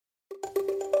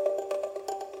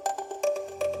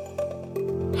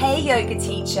Hey yoga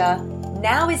teacher,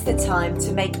 now is the time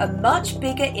to make a much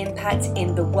bigger impact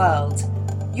in the world.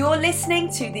 You're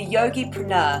listening to the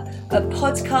YogiPreneur, a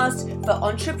podcast for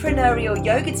entrepreneurial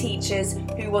yoga teachers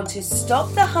who want to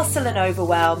stop the hustle and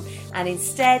overwhelm and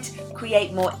instead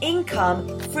create more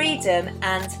income, freedom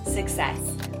and success.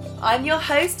 I'm your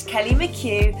host, Kelly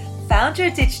McHugh, founder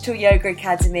of Digital Yoga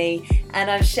Academy, and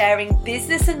I'm sharing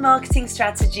business and marketing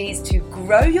strategies to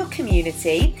grow your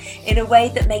community in a way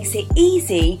that makes it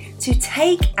easy to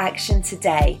take action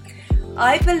today.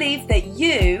 I believe that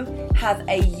you have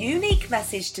a unique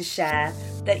message to share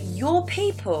that your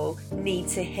people need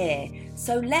to hear.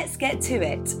 So let's get to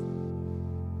it.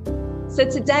 So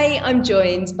today I'm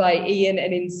joined by Eoin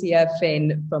and Insiya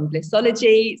Finn from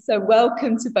Blissology. So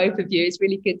welcome to both of you. It's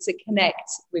really good to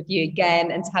connect with you again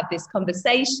and to have this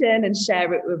conversation and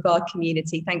share it with our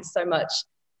community. Thanks so much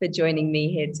for joining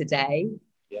me here today.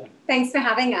 Yeah. Thanks for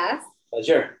having us.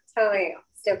 Pleasure. Totally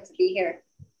stoked to be here.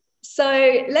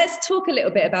 So let's talk a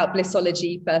little bit about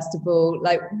Blissology first of all.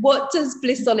 Like, what does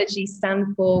Blissology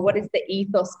stand for? What is the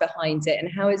ethos behind it? And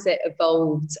how has it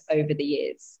evolved over the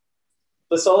years?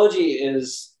 Blissology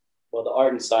is, well, the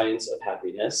art and science of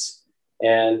happiness.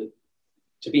 And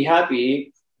to be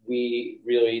happy, we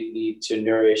really need to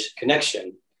nourish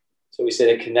connection. So we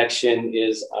say that connection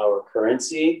is our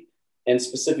currency. And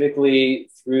specifically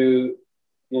through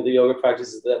the yoga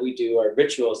practices that we do, our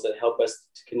rituals that help us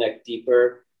to connect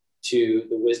deeper to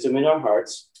the wisdom in our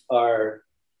hearts, our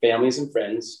families and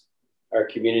friends, our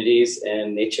communities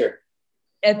and nature.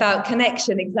 About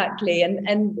connection, exactly.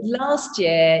 And last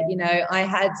year, I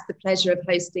had the pleasure of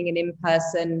hosting an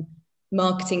in-person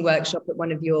marketing workshop at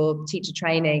one of your teacher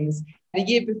trainings. The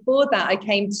year before that, I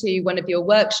came to one of your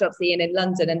workshops, Eoin, in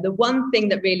London. And the one thing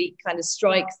that really kind of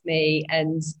strikes me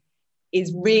and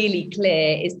is really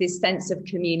clear is this sense of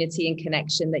community and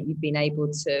connection that you've been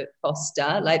able to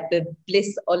foster. Like the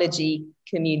Blissology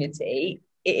community,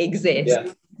 it exists.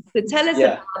 Yeah. So tell us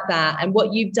about that and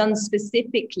what you've done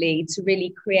specifically to really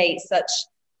create such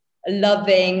a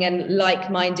loving and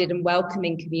like-minded and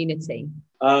welcoming community.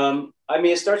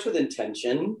 It starts with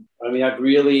intention. I've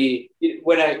really,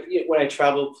 when I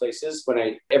travel places,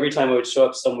 every time I would show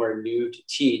up somewhere new to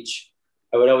teach,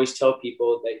 I would always tell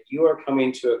people that you are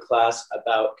coming to a class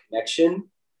about connection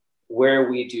where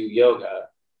we do yoga,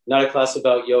 not a class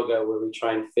about yoga where we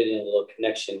try and fit in a little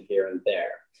connection here and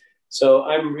there. So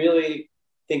I'm really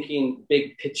thinking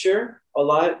big picture a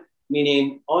lot,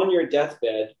 meaning on your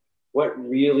deathbed, what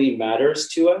really matters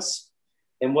to us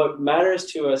and what matters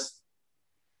to us,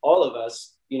 all of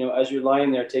us, as you're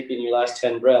lying there taking your last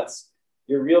 10 breaths,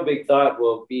 your real big thought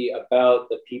will be about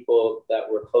the people that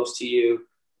were close to you,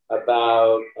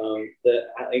 about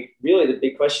really the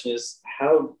big question is,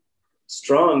 how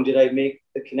strong did I make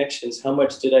the connections? How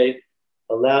much did I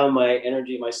allow my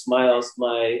energy, my smiles,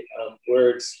 my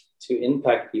words to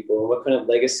impact people? And what kind of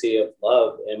legacy of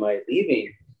love am I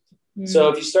leaving? Mm-hmm. So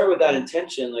if you start with that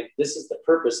intention, like this is the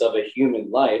purpose of a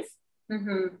human life,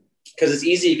 because it's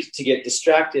easy to get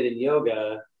distracted in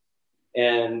yoga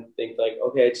and think like,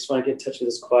 okay, I just want to get in touch with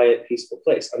this quiet, peaceful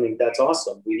place. That's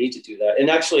awesome. We need to do that.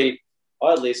 And actually,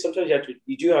 oddly, sometimes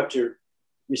you do have to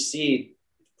recede,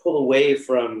 pull away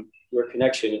from your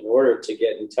connection in order to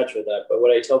get in touch with that. But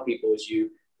what I tell people is you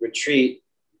retreat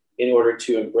in order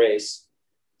to embrace.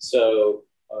 So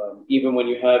even when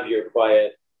you have your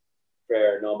quiet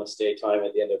prayer, namaste time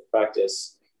at the end of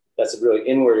practice, that's a really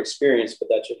inward experience, but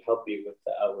that should help you with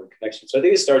the outward connection. So I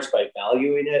think it starts by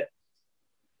valuing it.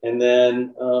 And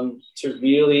then to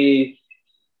really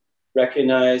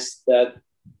recognize that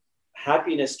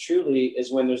happiness truly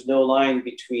is when there's no line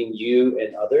between you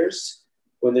and others,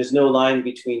 when there's no line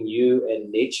between you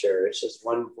and nature. It's just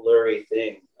one blurry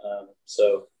thing.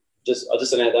 So I'll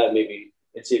just end at that, maybe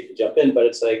and see if you jump in, but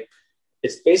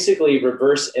it's basically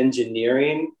reverse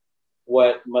engineering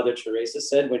what Mother Teresa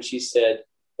said when she said,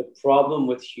 the problem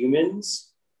with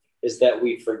humans is that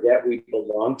we forget we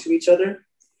belong to each other.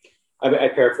 I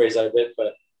paraphrase that a bit,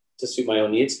 but to suit my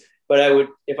own needs. But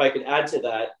if I could add to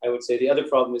that, I would say the other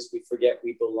problem is we forget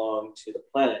we belong to the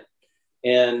planet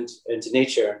and to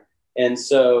nature. And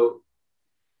so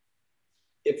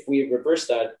if we reverse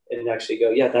that and actually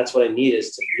go, yeah, that's what I need,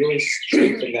 is to really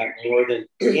strengthen that more than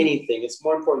anything. It's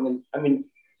more important than,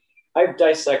 I've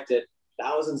dissected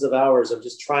thousands of hours of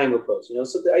just triangle pose, so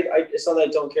it's not that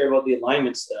I don't care about the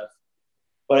alignment stuff,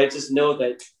 but I just know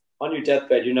that on your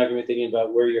deathbed, you're not going to be thinking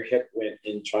about where your hip went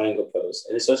in triangle pose.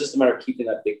 And so it's just a matter of keeping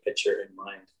that big picture in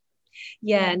mind.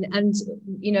 Yeah. And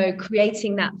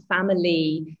creating that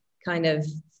family kind of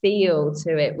feel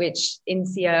to it, which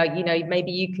Insiya,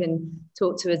 maybe you can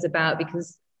talk to us about,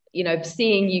 because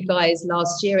seeing you guys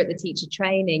last year at the teacher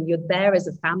training, you're there as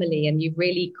a family and you've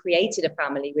really created a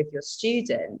family with your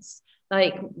students.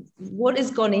 Like, what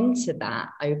has gone into that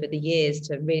over the years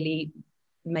to really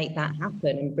make that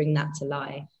happen and bring that to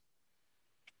life?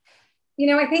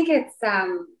 I think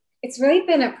it's really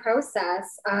been a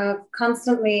process of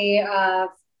constantly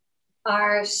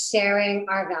our sharing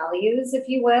our values, if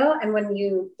you will. And when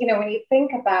you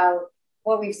think about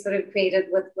what we've sort of created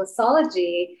with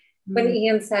Lissology, when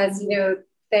Eoin says,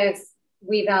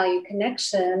 we value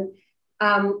connection,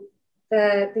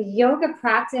 the yoga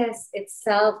practice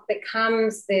itself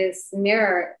becomes this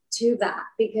mirror to that,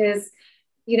 because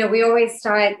we always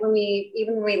start when we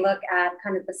look at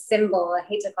kind of the symbol, I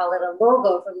hate to call it a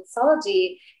logo for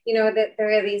Lissology, that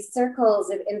there are these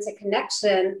circles of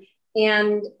interconnection,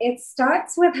 and it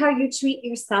starts with how you treat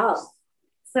yourself.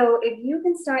 So if you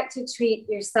can start to treat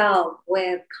yourself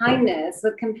with kindness,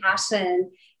 with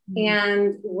compassion,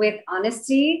 and with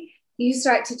honesty, you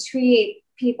start to treat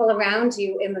people around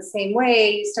you in the same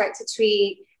way. You start to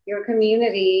treat your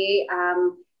community,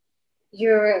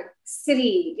 your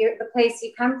city, the place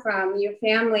you come from, your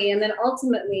family, and then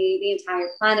ultimately the entire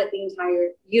planet, the entire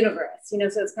universe. So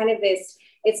it's kind of this,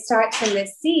 it starts from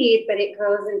this seed, but it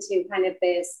grows into kind of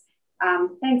this,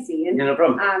 thanks, Eoin. No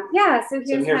problem. So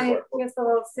here's the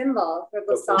little symbol for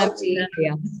Lissology.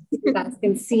 Yeah. You guys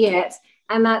can see it.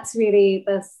 And that's really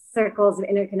the circles of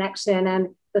interconnection,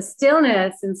 and the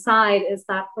stillness inside is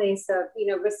that place of,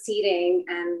 receding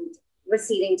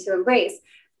to embrace.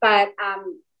 But,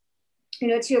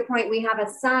 to your point, we have a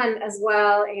son as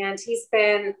well, and he's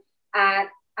been at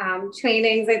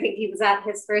trainings. I think he was at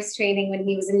his first training when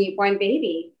he was a newborn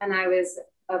baby, and I was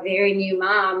a very new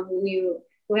mom who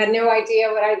had no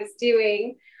idea what I was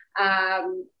doing.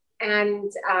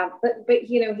 But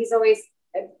he's always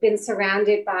been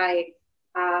surrounded by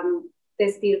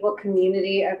this beautiful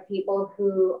community of people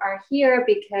who are here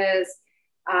because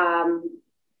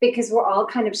we're all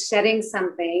kind of shedding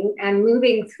something and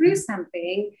moving through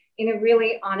something in a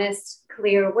really honest,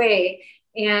 clear way.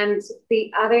 And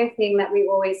the other thing that we've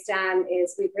always done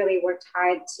is we've really worked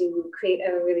hard to create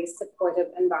a really supportive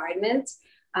environment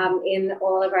in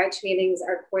all of our trainings,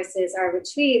 our courses, our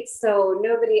retreats. So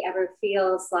nobody ever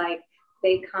feels like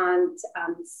they can't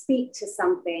speak to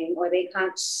something or they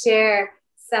can't share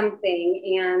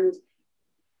something. And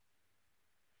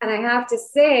I have to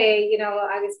say,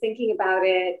 I was thinking about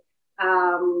it.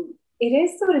 It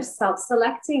is sort of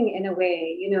self-selecting in a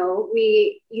way.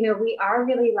 We are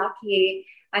really lucky.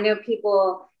 I know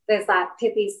there's that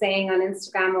pithy saying on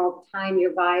Instagram all the time,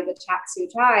 your vibe attracts your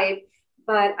tribe.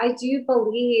 But I do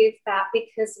believe that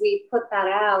because we put that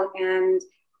out and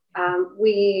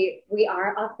we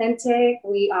are authentic,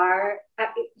 we are,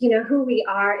 who we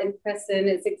are in person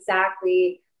is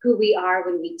exactly who we are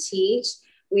when we teach.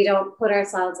 We don't put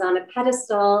ourselves on a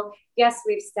pedestal. Yes,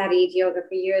 we've studied yoga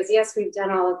for years. Yes, we've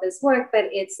done all of this work, but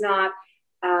it's not,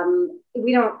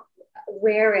 we don't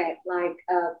wear it like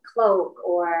a cloak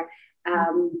or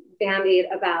bandied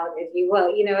about, if you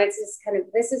will. It's just kind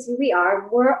of, this is who we are.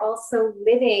 We're also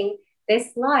living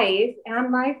this life,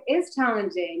 and life is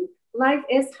challenging. Life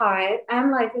is hard, and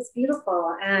life is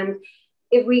beautiful. And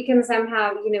if we can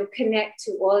somehow, connect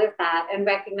to all of that and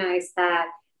recognize that,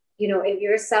 if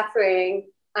you're suffering,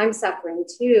 I'm suffering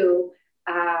too.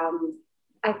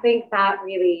 I think that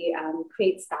really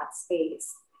creates that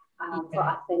space for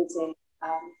authentic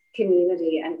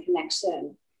community and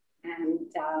connection.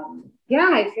 And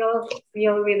I feel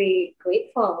really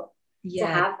grateful to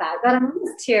have that. But I'm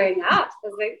almost tearing up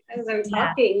as I'm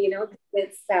talking.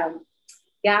 It's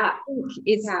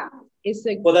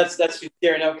well, that's you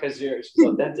tearing up because you're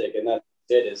authentic, and that's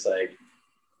it. Is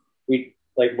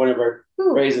like one of our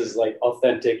phrases, like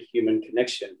authentic human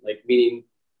connection, like meaning.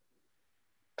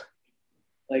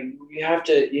 Like you have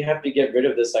to get rid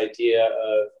of this idea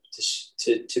of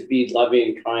to be loving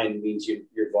and kind means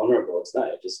you're vulnerable. It's not.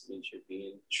 It just means you're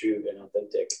being true and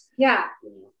authentic. Yeah.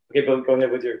 Okay, but go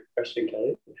ahead with your question,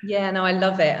 Kelly. Yeah, no, I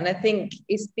love it. And I think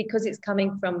it's because it's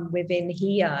coming from within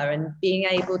here and being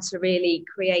able to really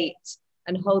create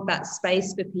and hold that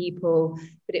space for people.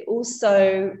 But it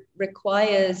also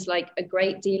requires like a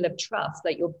great deal of trust.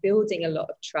 Like you're building a lot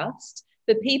of trust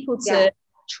for people to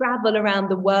travel around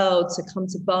the world, to come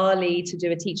to Bali to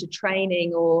do a teacher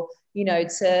training, or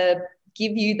to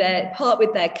give you their part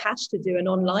with their cash to do an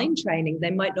online training.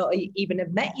 They might not even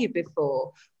have met you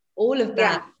before. All of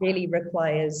that really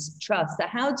requires trust. So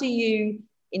how do you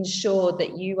ensure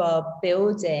that you are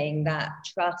building that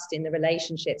trust in the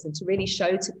relationships and to really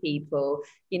show to people,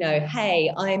 hey,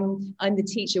 I'm the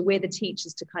teacher, we're the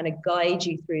teachers to kind of guide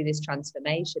you through this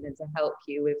transformation and to help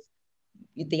you with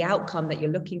the outcome that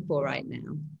you're looking for right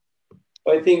now?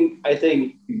 I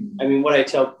mean, what I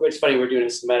tell, it's funny, we're doing a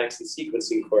somatics and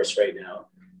sequencing course right now.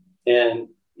 And,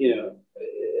 you know,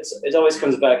 it always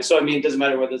comes back. So, I mean, it doesn't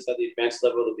matter whether it's at the advanced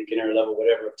level, the beginner level,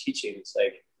 whatever of teaching. It's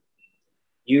like,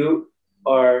 you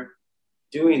are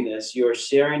doing this, you're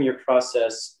sharing your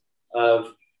process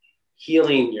of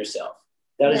healing yourself.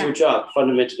 That is your job,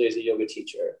 fundamentally, as a yoga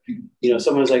teacher. You know,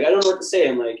 someone's like, I don't know what to say.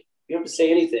 I'm like, you don't have to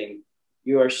say anything.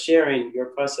 You are sharing your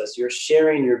process. You're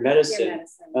sharing your medicine.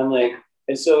 I'm like,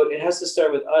 and so it has to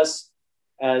start with us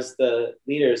as the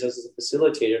leaders, as a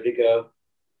facilitator, to go,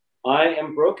 I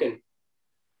am broken.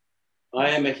 I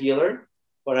am a healer,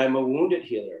 but I'm a wounded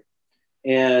healer.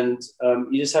 And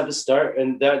you just have to start.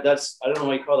 And that's, I don't know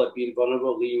what you call it, being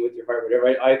vulnerable, leading with your heart, whatever.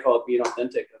 I call it being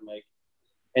authentic. I'm like,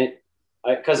 and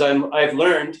because I've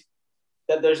learned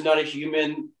that there's not a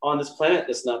human on this planet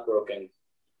that's not broken,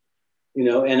 you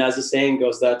know. And as the saying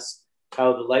goes, that's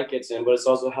how the light gets in, but it's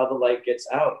also how the light gets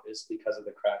out, is because of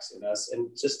the cracks in us. And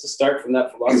just to start from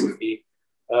that philosophy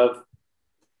of,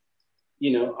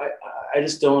 you know, I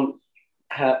just don't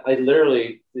have, I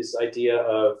literally, this idea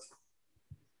of,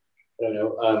 I don't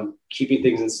know, keeping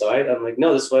things inside. I'm like,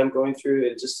 no, this is what I'm going through.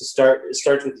 And just to start, it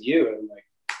starts with you. And I'm like,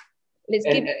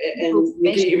 and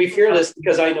you can be fearless,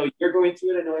 because I know you're going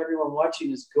through it. I know everyone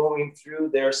watching is going through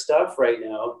their stuff right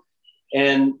now.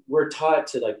 And we're taught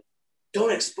to like,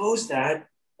 don't expose that.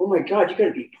 Oh my God, you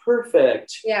gotta be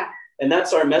perfect. Yeah. And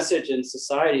that's our message in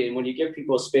society. And when you give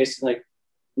people space to like,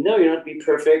 no, you don't have to be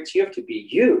perfect. You have to be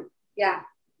you. Yeah.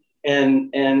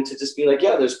 And to just be like,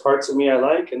 yeah, there's parts of me I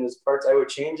like, and there's parts I would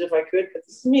change if I could, but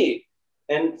this is me.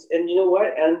 And you know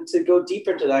what? And to go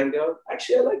deeper into that and go,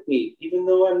 actually, I like me, even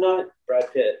though I'm not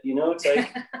Brad Pitt. You know, it's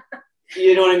like,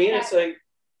 you know what I mean? It's like,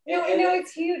 no,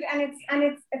 it's huge, and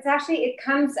it's actually, it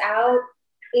comes out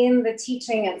in the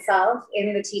teaching itself,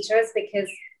 in the teachers, because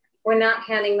we're not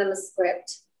handing them a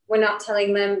script. We're not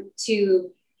telling them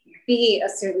to be a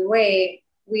certain way.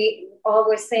 All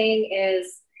we're saying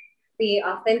is be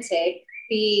authentic,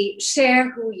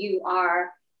 share who you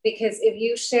are, because if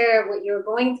you share what you're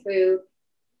going through,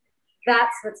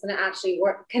 that's what's going to actually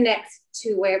connect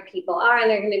to where people are, and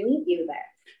they're going to meet you there,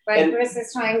 right?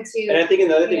 Versus trying to. And I think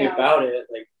another thing about it,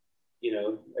 like, you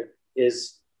know, like,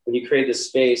 is when you create this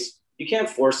space, you can't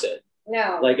force it.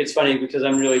 No. Like, it's funny because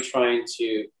I'm really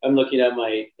I'm looking at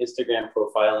my Instagram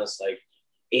profile, and it's like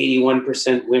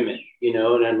 81% women, you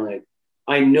know, and I'm like,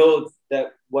 I know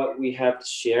that what we have to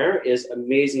share is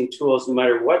amazing tools, no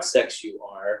matter what sex you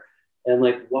are. And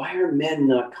like, why are men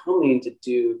not coming to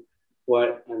do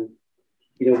what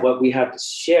we have to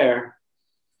share?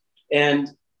 And,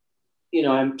 you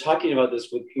know, I'm talking about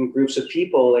this in groups of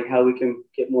people, like how we can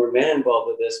get more men involved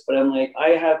with this. But I'm like, I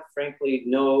have frankly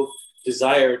no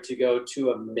desire to go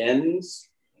to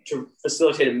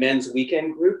facilitate a men's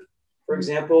weekend group, for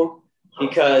example,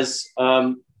 because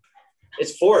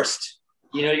it's forced.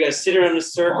 You know, you got to sit around in a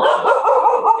circle. And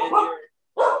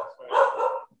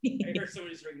I heard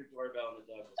somebody's ringing the doorbell, and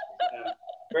the dog was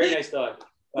very nice dog.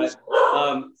 But it's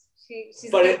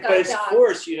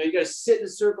forced. You know, you got to sit in a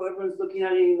circle. Everyone's looking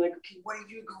at you, and like, okay, what are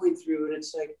you going through? And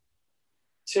it's like,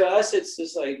 to us, it's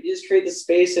just like, you just create the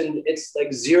space, and it's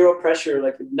like zero pressure.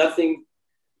 Like, nothing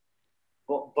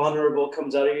vulnerable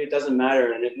comes out of you. It doesn't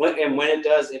matter. And when it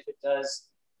does, if it does,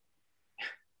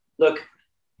 look.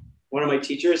 One of my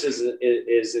teachers is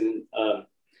in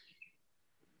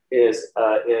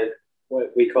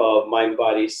what we call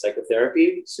mind-body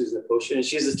psychotherapy, Susan Potion, and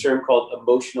she has a term called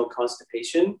emotional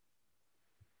constipation.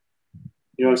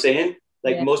 You know what I'm saying?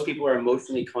 Like, most people are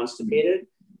emotionally constipated,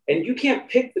 and you can't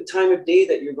pick the time of day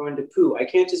that you're going to poo. I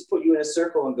can't just put you in a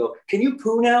circle and go, can you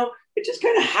poo now? It just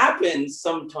kind of happens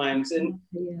sometimes. And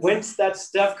once that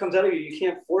stuff comes out of you, you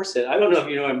can't force it. I don't know if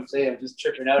you know what I'm saying. I'm just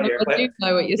tripping out here. But, I do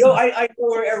know what you're saying. I know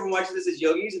where everyone watches this is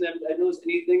yogis, and I know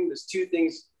there's two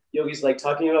things yogis like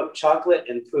talking about: chocolate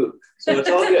and poo. So it's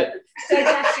all good.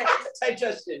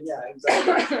 Digestion, yeah,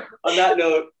 exactly. On that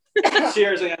note,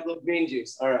 cheers, I have a little green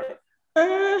juice. All right.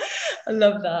 I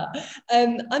love that.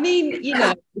 I mean, you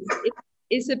know,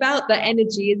 it's about the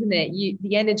energy, isn't it?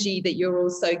 The energy that you're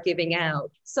also giving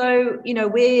out. So, you know,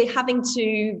 we're having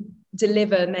to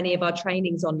deliver many of our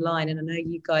trainings online, and I know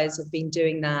you guys have been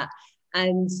doing that.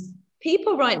 And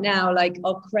people right now, like,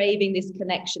 are craving this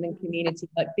connection and community,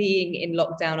 like being in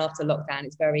lockdown after lockdown.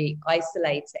 It's very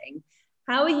isolating.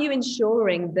 How are you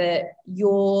ensuring that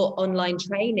your online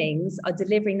trainings are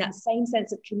delivering that same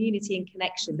sense of community and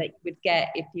connection that you would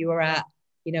get if you were at,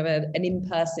 you know, an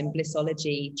in-person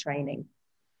Blissology training?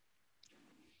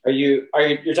 You're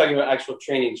talking about actual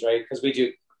trainings, right? Because we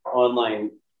do online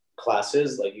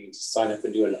classes, like you sign up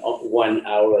and do an 1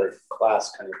 hour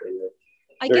class kind of thing, or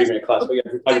I 30-minute class. But you're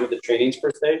talking about the trainings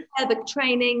per se? Yeah, the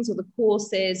trainings or the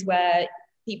courses where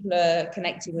people are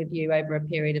connecting with you over a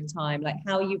period of time, like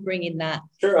how are you bringing that?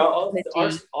 Sure,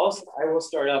 I will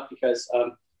start out because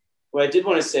what I did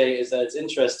want to say is that it's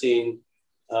interesting.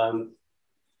 I'll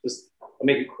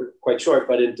make it quite short,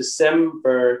 but in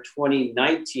December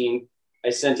 2019, I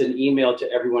sent an email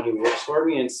to everyone who works for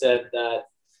me and said that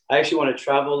I actually want to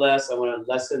travel less. I want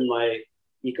to lessen my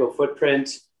eco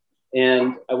footprint,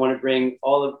 and I want to bring a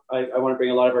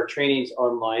lot of our trainings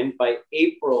online by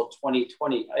April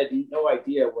 2020. I had no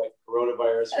idea what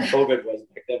coronavirus or COVID was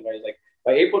back then. Right? Like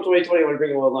by April 2020, I want to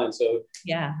bring it online. So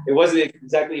yeah, it wasn't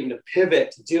exactly even a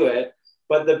pivot to do it.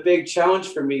 But the big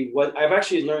challenge for me, what I've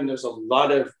actually learned, there's a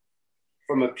lot of,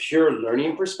 from a pure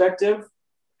learning perspective,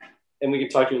 and we can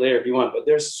talk to you later if you want, but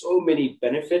there's so many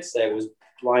benefits that I was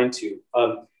blind to.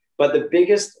 But the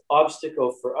biggest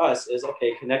obstacle for us is,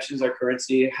 okay, connections are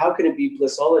currency. How can it be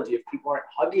blissology if people aren't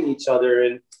hugging each other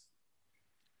and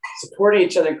supporting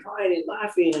each other and crying and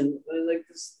laughing? And like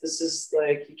this is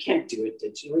like, you can't do it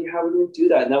digitally. How would we do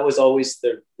that? And that was always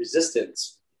the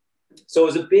resistance. So it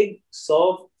was a big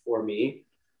solve for me.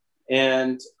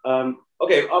 And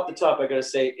okay, off the top, I got to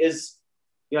say is,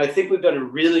 I think we've done a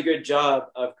really good job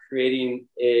of creating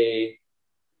a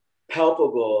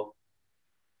palpable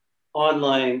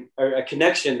online or a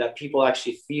connection that people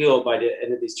actually feel by the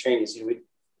end of these trainings.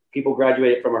 People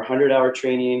graduated from our 100-hour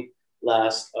training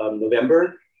last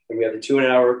November, and we have the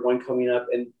 200-hour one coming up.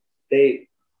 And they,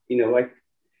 like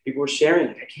people were sharing,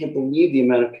 like, I can't believe the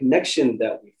amount of connection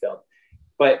that we felt.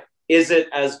 But is it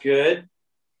as good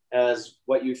as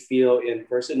what you feel in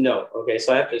person? No. Okay,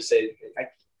 so I have to say, I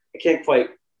can't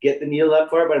quite get the needle that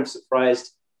far, but I'm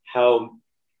surprised how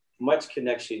much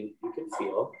connection you can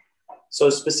feel. So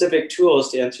specific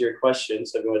tools to answer your question,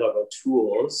 so I'm going to talk about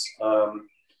tools,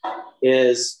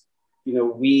 is,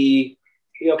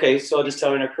 so I'll just tell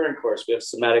you in our current course, we have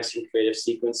somatics and creative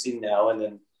sequencing now, and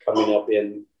then coming up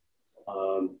in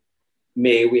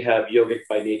May, we have yogic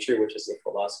by nature, which is a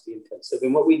philosophy intensive.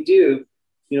 And what we do,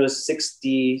 is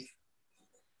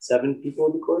 67 people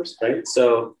in the course, right?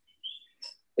 So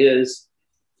is,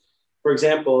 for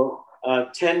example,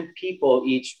 10 people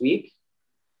each week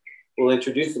will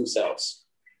introduce themselves.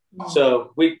 Wow.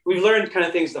 So we've learned kind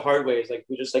of things the hard way. It's like,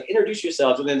 we just like, introduce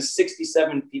yourselves. And then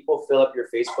 67 people fill up your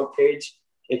Facebook page,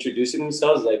 introducing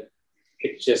themselves. Like,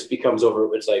 it just becomes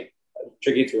over. It's like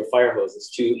drinking through a fire hose. It's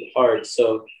too hard.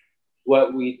 So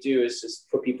what we do is just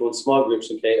put people in small groups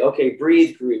and say, okay,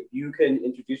 breathe group. You can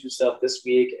introduce yourself this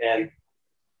week. And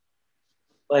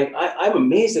like, I'm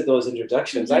amazed at those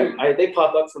introductions. They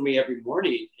pop up for me every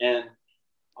morning, and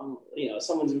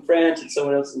someone's in France and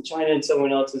someone else in China and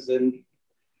someone else is in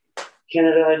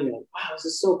Canada, and you're like, wow, this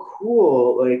is so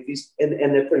cool. Like these, and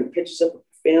they're putting pictures up of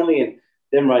family and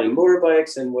them riding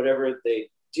motorbikes and whatever they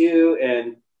do.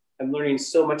 And I'm learning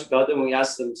so much about them. We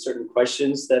ask them certain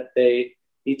questions that they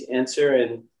need to answer,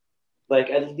 and like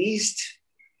at least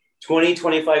 20,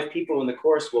 25 people in the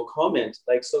course will comment.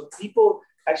 Like, so people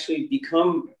actually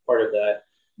become part of that.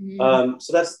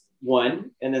 So that's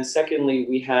one. And then secondly,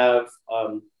 we have,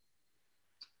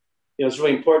 it's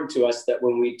really important to us that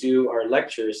when we do our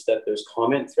lectures that there's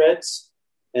comment threads.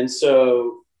 And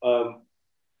so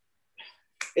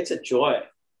it's a joy.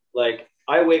 Like,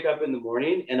 I wake up in the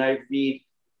morning and I read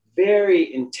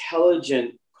very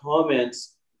intelligent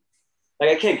comments. Like,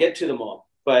 I can't get to them all,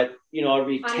 but I'll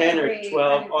read 10 or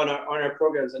 12 on our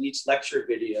programs on each lecture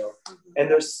video. And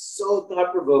they're so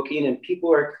thought-provoking, and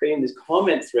people are creating these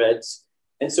comment threads.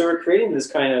 And so we're creating this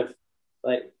kind of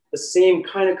like the same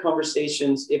kind of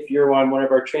conversations if you're on one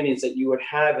of our trainings that you would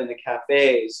have in the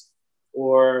cafes,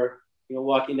 or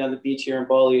walking down the beach here in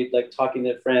Bali, like talking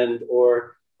to a friend,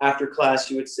 or after class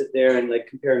you would sit there and like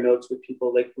compare notes with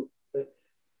people, like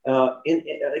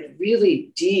like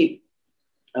really deep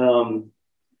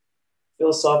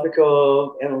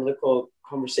philosophical, analytical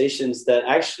conversations that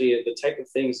actually are the type of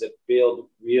things that build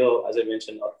real, as I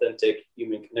mentioned, authentic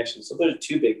human connections. So those are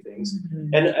two big things.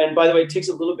 And by the way, it takes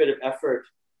a little bit of effort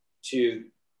to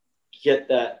get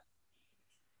that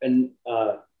and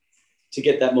to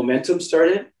get that momentum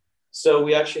started. So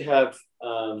we actually have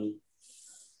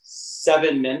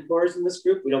 7 mentors in this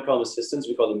group. We don't call them assistants,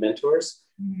 we call them mentors.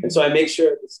 And so I make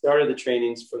sure at the start of the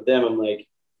trainings for them, I'm like,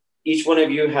 each one of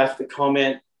you has to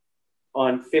comment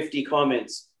on 50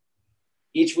 comments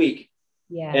each week.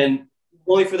 Yeah. And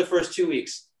only for the first 2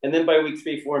 weeks. And then by week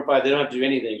 3, 4, and 5, they don't have to do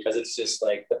anything because it's just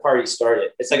like the party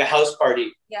started. It's like a house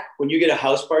party. Yeah. When you get a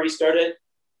house party started,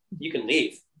 you can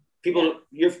leave. People,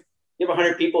 you have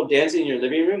 100 people dancing in your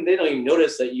living room. They don't even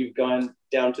notice that you've gone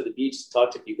down to the beach to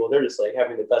talk to people. They're just like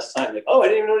having the best time. Like, oh, I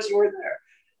didn't even notice you were there.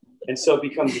 And so it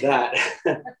becomes that.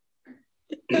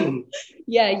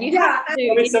 Yeah, you have to.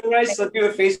 I mean, so nice to do a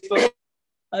Facebook.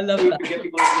 I love that. To get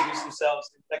people to introduce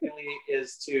themselves. And secondly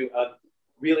is to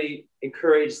really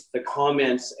encourage the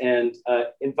comments and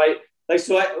invite. Like,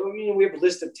 so we have a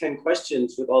list of 10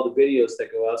 questions with all the videos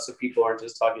that go out, so people aren't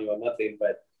just talking about nothing,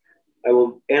 but I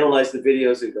will analyze the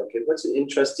videos and go, okay, what's an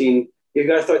interesting, you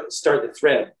got to start the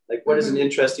thread. Like, what is an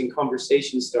interesting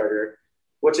conversation starter?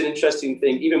 What's an interesting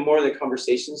thing, even more than a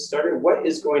conversation starter? What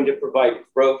is going to provide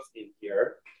growth in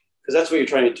here? Because that's what you're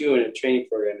trying to do in a training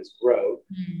program, is grow.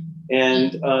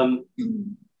 And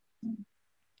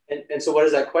so what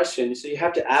is that question? So you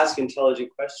have to ask intelligent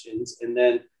questions and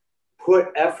then put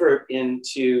effort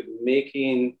into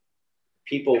making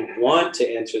people want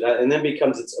to answer that, and then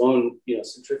becomes its own,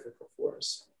 centrifugal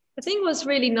force. I think what's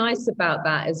really nice about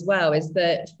that as well is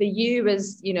that for you,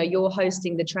 as you're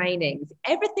hosting the trainings,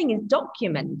 everything is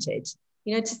documented.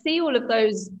 To see all of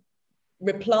those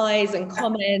replies and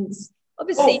comments.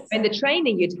 Obviously, in the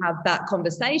training, you'd have that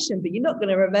conversation, but you're not going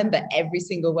to remember every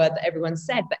single word that everyone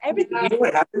said. But everything. You know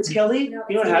what happens, Kelly? You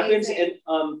know what happens, and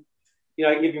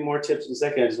I can give you more tips in a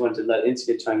second. I just wanted to let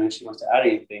Insiya chime in if she wants to add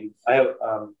anything.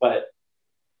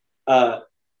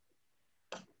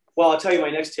 Well, I'll tell you my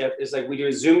next tip is, like, we do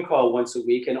a Zoom call once a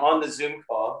week, and on the Zoom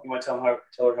call, you want to tell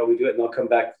her how we do it, and I'll come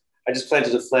back. I just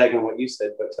planted a flag on what you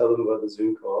said, but tell them about the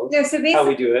Zoom calls. No, so basically, how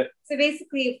we do it. So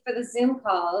basically, for the Zoom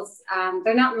calls,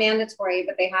 they're not mandatory,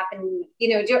 but they happen.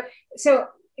 So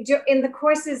in the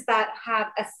courses that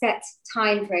have a set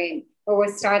time frame, where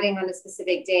we're starting on a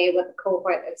specific day with a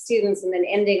cohort of students and then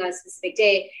ending on a specific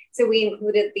day. So we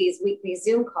included these weekly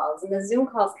Zoom calls, and the Zoom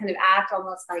calls kind of act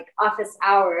almost like office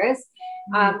hours,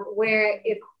 where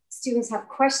if students have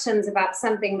questions about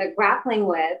something they're grappling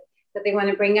with that they want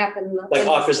to bring up, and like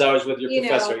office hours with your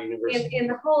professor at university. In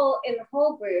the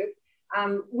whole group,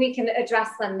 we can address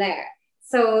them there.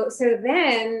 So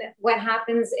then what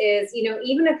happens is,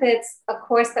 even if it's a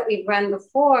course that we've run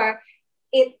before,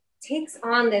 it takes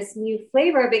on this new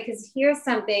flavor, because here's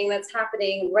something that's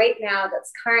happening right now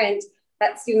that's current,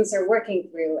 that students are working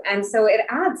through. And so it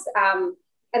adds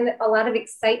a lot of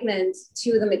excitement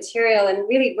to the material and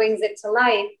really brings it to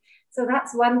life. So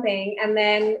that's one thing. And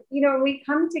then, we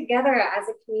come together as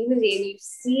a community and you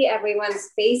see everyone's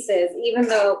faces, even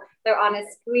though they're on a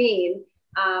screen.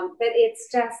 But it's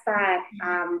just that,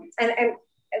 and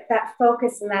that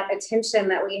focus and that attention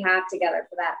that we have together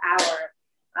for that hour.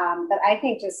 That I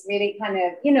think just really kind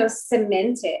of,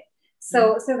 cement it.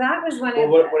 So that was one of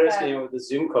what is with the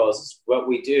Zoom calls is what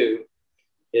we do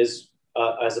is,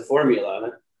 as a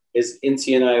formula, is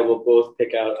Insiya and I will both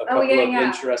pick out a couple of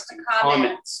interesting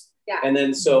comments. Yeah. And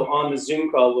then so on the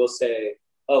Zoom call, we'll say,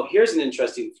 oh, here's an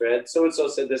interesting thread. So-and-so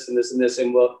said this and this and this.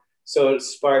 And so it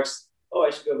sparks, oh,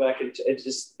 I should go back and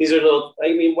just, these are little,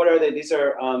 what are they? These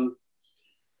are,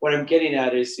 what I'm getting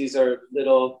at is these are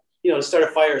little, to start a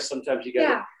fire, sometimes you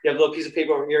have a little piece of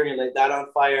paper over here and you light that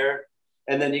on fire.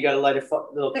 And then you got to light a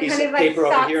little piece of paper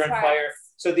over here on fire.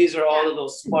 So these are all the little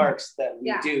sparks that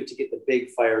we do to get the big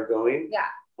fire going. Yeah.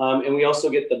 And we also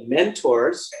get the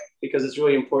mentors, because it's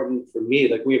really important for me.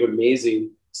 Like, we have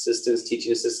amazing assistants,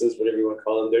 teaching assistants, whatever you want to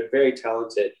call them. They're very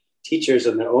talented teachers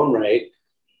in their own right.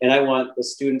 And I want the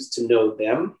students to know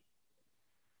them.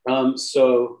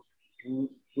 So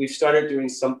we've started doing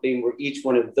something where each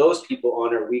one of those people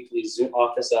on our weekly Zoom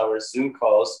office hours Zoom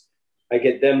calls, I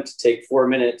get them to take 4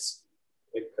 minutes,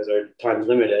 because our time's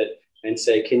limited, and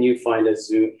say, can you find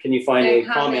a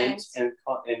comment and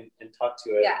talk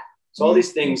to it? Yeah. So all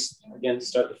these things, again,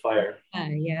 start the fire.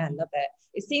 Yeah, I love it.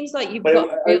 It seems like you've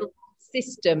got a real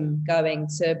system going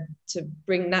to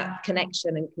bring that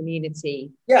connection and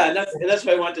community. Yeah, and that's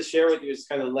what I want to share with you, is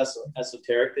kind of less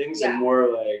esoteric things and more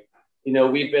like,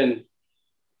 we've been,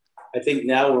 I think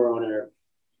now we're on our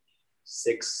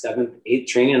 6th, 7th, 8th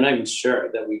training. I'm not even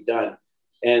sure that we've done.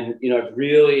 And, I've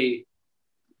really,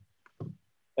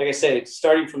 like I said, it's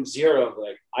starting from zero.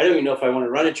 Like, I don't even know if I want to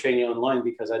run a training online,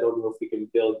 because I don't know if we can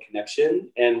build connection.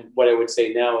 And what I would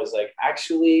say now is, like,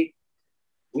 actually,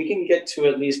 we can get to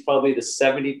at least probably the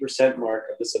 70% mark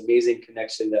of this amazing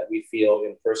connection that we feel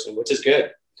in person, which is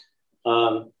good.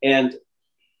 And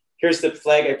here's the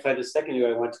flag I planted a second ago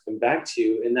I want to come back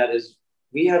to, and that is,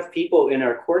 we have people in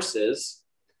our courses,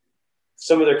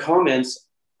 some of their comments,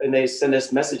 and they send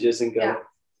us messages and go,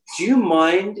 do you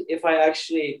mind if I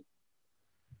actually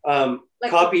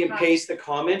copy and paste the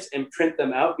comments and print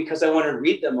them out, because I want to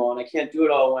read them all and I can't do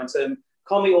it all at once? And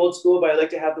call me old school, but I like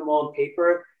to have them all on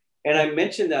paper. And I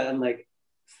mentioned that, I'm like,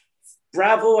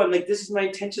 bravo. I'm like, this is my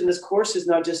intention. This course is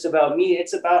not just about me.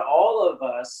 It's about all of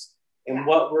us and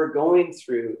what we're going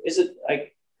through. Is it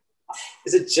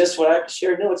just what I have to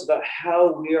share? No, it's about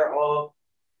how we are all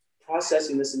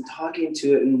processing this and talking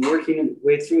to it and working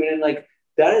way through it. And like,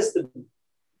 that's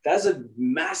a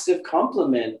massive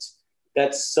compliment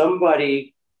that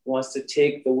somebody wants to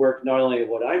take the work, not only of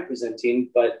what I'm presenting,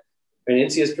 but and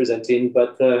Insiya is presenting,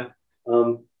 but they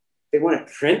want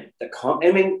to print the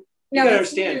I mean, you gotta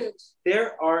understand, huge.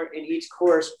 There are in each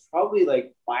course probably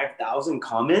like 5,000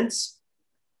 comments.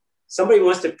 Somebody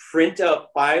wants to print out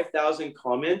 5,000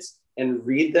 comments and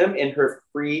read them in her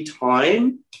free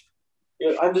time.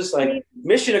 You know, I'm just like,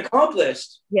 mission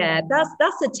accomplished. Yeah,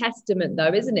 that's a testament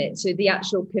though, isn't it, to the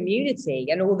actual community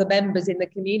and all the members in the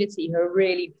community who are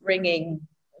really bringing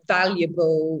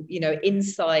valuable, you know,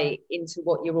 insight into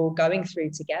what you're all going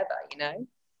through together, you know?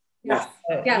 Yeah.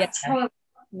 So, yes. Yeah.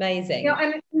 Amazing. You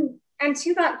know, and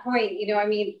to that point, you know, I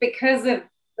mean, because of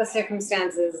the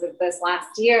circumstances of this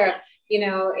last year, you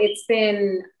know,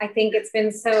 I think it's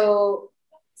been so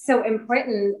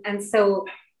important and so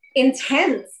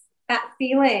intense, that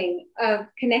feeling of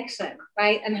connection,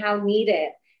 right? And how needed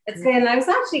it's been. I was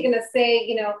actually going to say,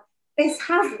 you know, this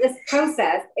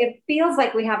process, it feels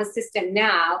like we have a system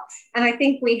now. And I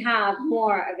think we have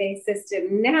more of a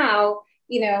system now,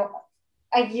 you know,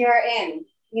 a year in,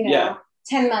 you know,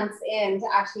 10 months into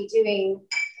actually doing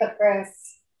the first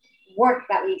work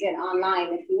that we did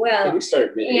online, if you will. Yeah, we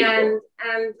started mid-April.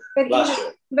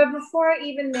 But before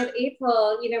even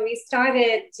mid-April, you know, we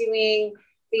started doing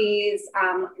these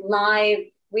live,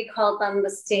 we called them the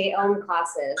stay-home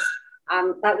classes.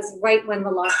 That was right when the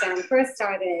lockdown first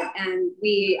started, and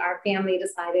our family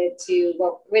decided to,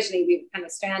 well, originally we were kind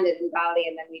of stranded in Bali,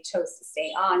 and then we chose to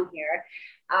stay on here.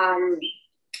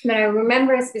 But I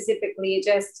remember specifically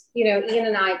just, you know, Eoin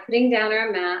and I putting down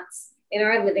our mats in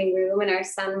our living room, and our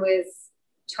son was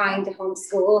trying to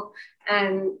homeschool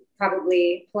and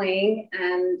probably playing,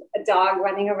 and a dog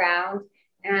running around.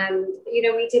 And, you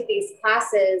know, we did these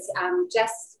classes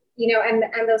just, you know, and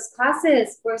those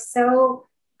classes were so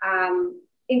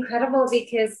incredible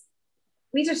because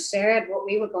we just shared what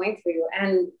we were going through.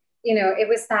 And, you know, it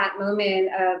was that moment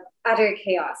of utter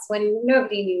chaos when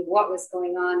nobody knew what was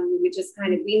going on.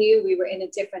 We knew we were in a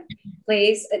different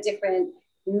place, a different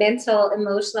mental,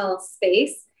 emotional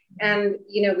space. And,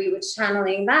 you know, we were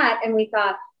channeling that. And we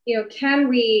thought, you know, can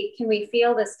we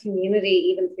feel this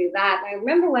community even through that? And I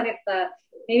remember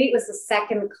maybe it was the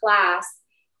second class,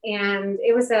 and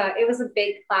it was a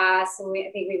big class, and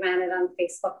I think we ran it on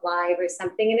Facebook Live or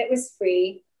something, and it was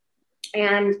free.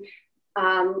 And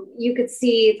you could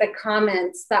see the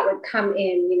comments that would come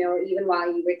in, you know, even while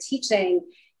you were teaching.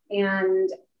 And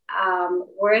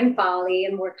we're in Bali,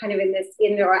 and we're kind of in this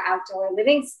indoor-outdoor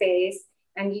living space,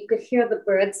 and you could hear the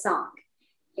bird song.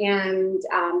 And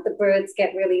the birds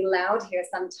get really loud here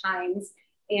sometimes.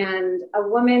 And a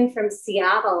woman from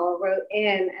Seattle wrote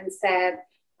in and said,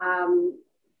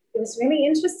 it was really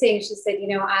interesting. She said, you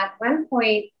know, at one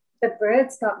point the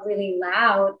birds got really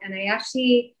loud, and I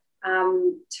actually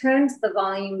turned the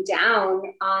volume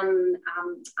down on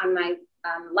my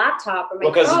laptop or my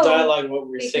phone. Because the dialogue, what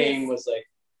we were saying was like,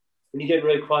 when you get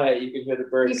really quiet, you can hear the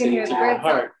birds singing to your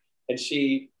heart. And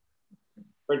she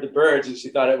heard the birds, and she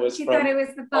thought it was the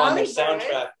Bali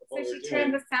soundtrack. So she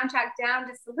turned the soundtrack down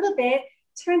just a little bit.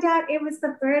 Turned out it was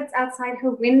the birds outside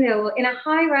her window in a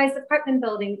high-rise apartment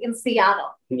building in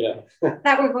Seattle. Yeah.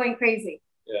 That were going crazy.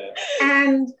 Yeah.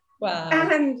 And wow.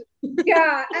 And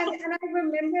yeah, and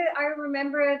I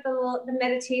remember the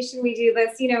meditation we do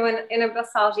this, you know, in a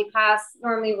Bassalji class.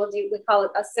 Normally we call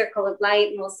it a circle of light,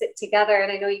 and we'll sit together.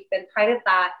 And I know you've been part of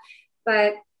that,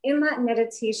 but in that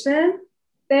meditation,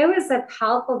 there was a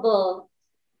palpable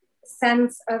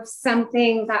sense of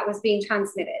something that was being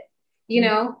transmitted, you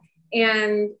know.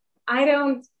 And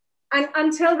until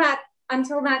that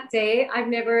day, I've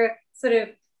never sort of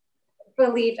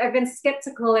believed. I've been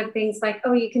skeptical of things like,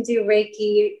 oh, you can do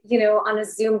Reiki, you know, on a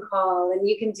Zoom call, and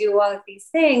you can do all of these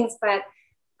things. But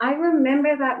I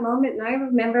remember that moment, and I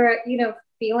remember, you know,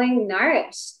 feeling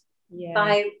nourished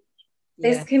by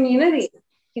this community.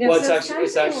 You know, well,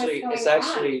 it's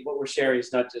actually what we're sharing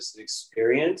is not just an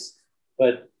experience,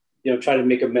 but, you know, try to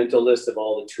make a mental list of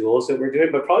all the tools that we're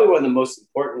doing, but probably one of the most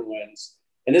important ones.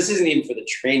 And this isn't even for the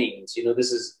trainings, you know,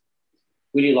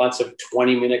 we do lots of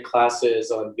 20-minute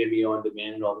classes on Vimeo on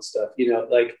demand and all this stuff, you know,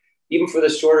 like even for the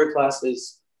shorter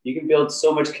classes, you can build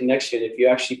so much connection if you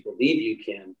actually believe you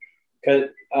can.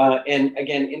 And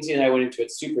again, Insiya and I went into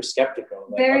it super skeptical.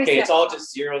 Like, okay, skeptical. It's all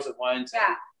just zeros and ones.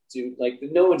 Yeah. Like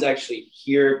no one's actually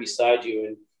here beside you.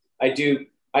 And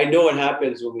I know what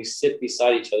happens when we sit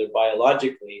beside each other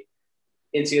biologically.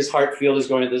 Insiya's heart field is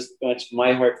going to this much,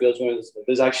 my heart field is going to this much.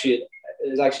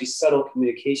 There's actually subtle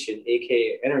communication,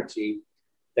 aka energy,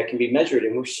 that can be measured,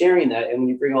 and we're sharing that. And when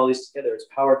you bring all these together, it's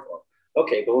powerful.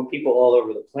 Okay, but when people all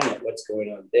over the planet, what's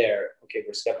going on there? Okay,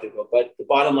 we're skeptical. But the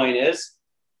bottom line is,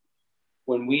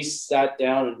 when we sat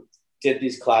down and did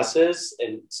these classes,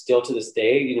 and still to this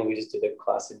day, you know, we just did a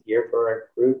class in here for our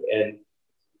group, and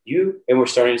we're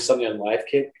starting something on Live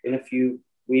Kick in a few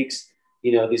weeks.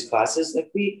 You know, these classes, like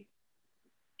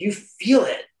you feel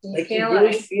it. Like you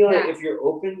really feel it if you're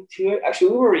open to it.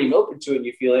 Actually, we weren't even open to it, and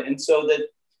you feel it. And so that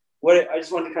I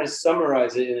just wanted to kind of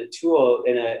summarize it in a tool,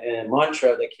 in a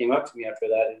mantra that came up to me after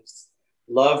that is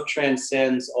love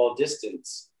transcends all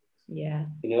distance. Yeah.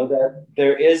 You know, that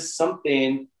there is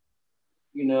something,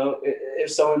 you know, if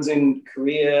someone's in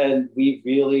Korea and we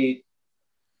really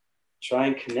try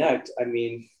and connect, I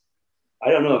mean, I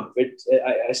don't know,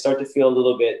 I start to feel a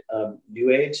little bit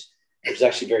new age, which is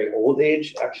actually very old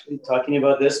age, actually talking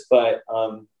about this, but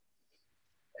I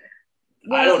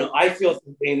don't know. I feel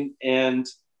something, and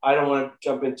I don't want to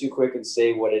jump in too quick and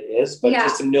say what it is, but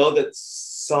just to know that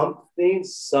something,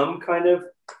 some kind of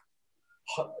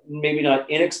maybe not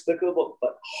inexplicable,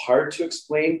 but hard to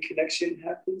explain connection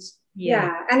happens.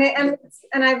 Yeah.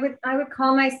 And I would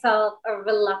call myself a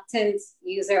reluctant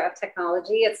user of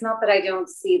technology. It's not that I don't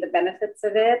see the benefits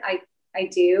of it. I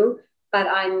do, but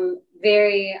I'm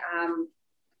very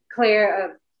clear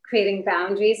of creating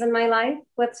boundaries in my life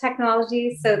with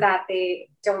technology so that they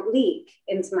don't leak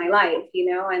into my life, you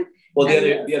know, and but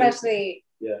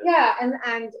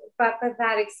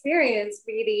that experience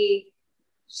really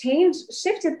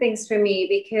shifted things for me,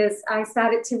 because I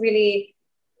started to really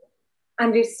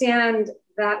understand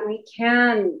that we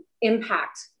can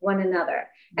impact one another,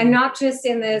 and not just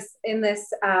in this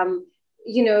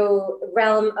you know,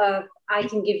 realm of I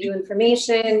can give you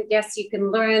information. Yes, you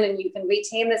can learn and you can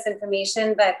retain this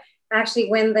information, but actually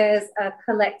when there's a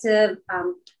collective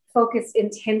focused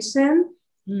intention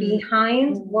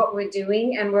behind what we're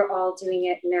doing, and we're all doing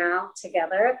it now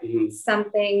together,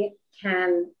 something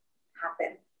can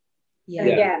happen. Yeah.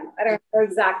 And again, I don't know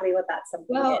exactly what that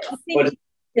something is. I think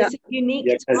it's a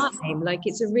unique time. Like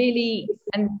it's a really,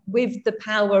 and with the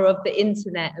power of the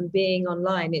internet and being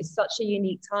online, it's such a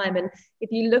unique time. And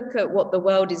if you look at what the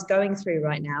world is going through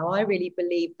right now, I really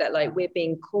believe that like we're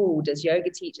being called as yoga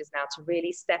teachers now to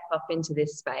really step up into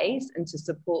this space and to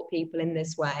support people in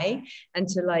this way, and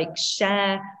to like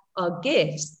share our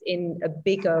gifts in a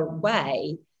bigger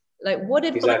way. Like what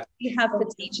advice do you have for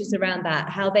teachers around that?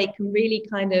 How they can really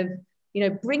kind of, you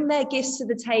know, bring their gifts to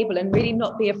the table and really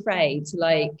not be afraid to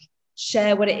like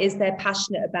share what it is they're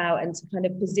passionate about, and to kind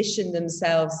of position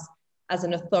themselves as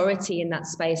an authority in that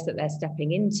space that they're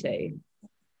stepping into.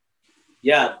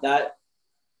 Yeah, that,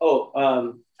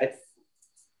 I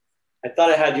thought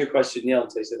I had your question, Neil,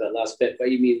 until you said that last bit, but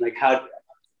you mean like how,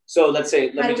 so let's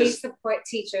say, how do we support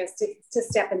teachers to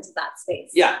step into that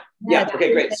space? Yeah,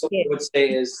 okay, great. So what I would say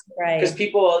is, because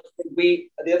people, the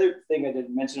other thing I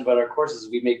didn't mention about our courses is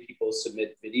we make people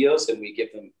submit videos, and we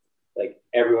give them, like,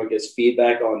 everyone gets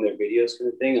feedback on their videos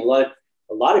kind of thing. A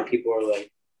lot of people are like,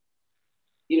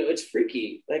 you know, it's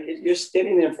freaky. Like you're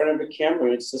standing there in front of a camera,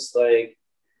 and it's just like,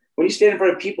 when you stand in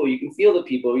front of people, you can feel the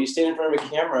people. You stand in front of a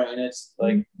camera, and it's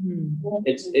like,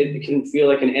 it can feel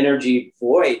like an energy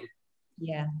void.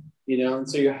 Yeah. You know, and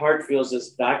so your heart feels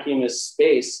this vacuumous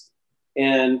space.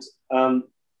 And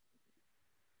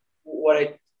what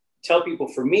I tell people,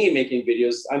 for me making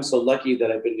videos, I'm so lucky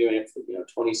that I've been doing it for, you know,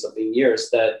 20 something years,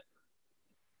 that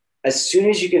as soon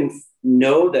as you can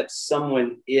know that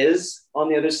someone is on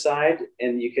the other side,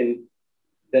 and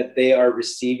that they are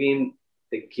receiving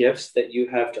the gifts that you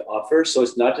have to offer. So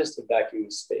it's not just a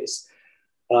vacuumous space.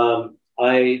 You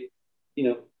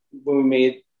know, when we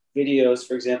made videos,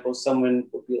 for example, someone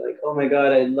would be like, "Oh my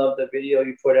God, I love the video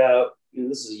you put out." You know,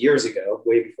 this is years ago,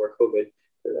 way before COVID.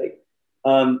 They're like,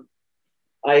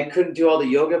 I couldn't do all the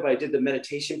yoga, but I did the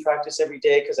meditation practice every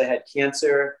day because I had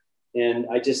cancer. And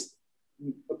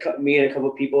me and a couple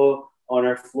of people on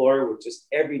our floor would just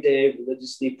every day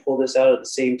religiously pull this out at the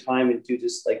same time and do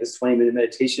just like this 20-minute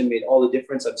meditation. Made all the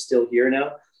difference. I'm still here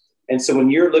now. And so when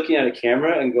you're looking at a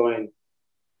camera and going,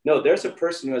 no, there's a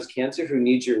person who has cancer who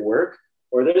needs your work,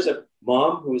 or there's a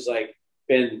mom who's like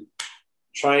been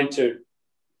trying to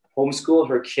homeschool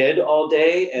her kid all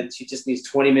day and she just needs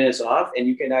 20 minutes off, and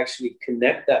you can actually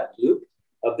connect that loop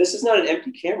of, this is not an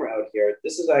empty camera out here.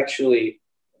 This is actually,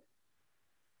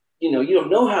 you know, you don't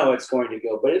know how it's going to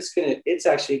go, but it's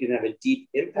actually going to have a deep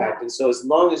impact. And so as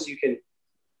long as you can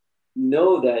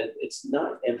know that it's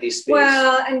not empty space.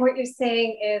 Well, and what you're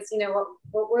saying is, you know,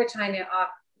 what we're trying to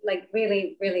like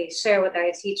really, really share with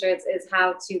our teachers is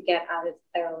how to get out of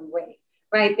their own way,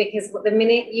 right? Because the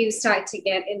minute you start to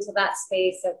get into that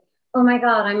space of, oh my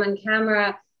God, I'm on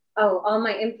camera. Oh, all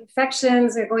my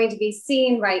imperfections are going to be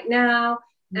seen right now.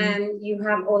 And you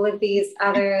have all of these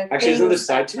other actually, there's another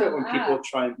side to it when people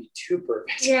try and be too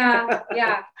perfect. Yeah.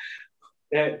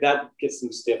 that gets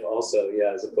them stiff also,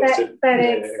 as opposed to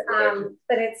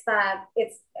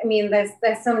I mean, there's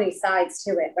so many sides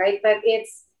to it, right? But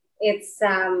it's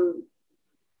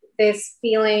this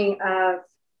feeling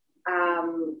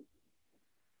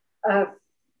of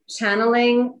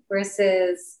channeling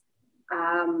versus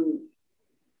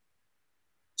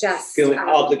just feeling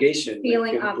obligation,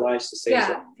 feeling obliged to say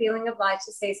something. Feeling obliged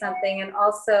to say something. And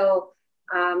also,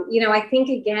 I think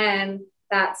again,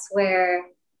 that's where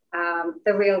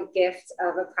the real gift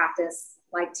of a practice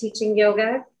like teaching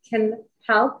yoga can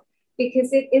help,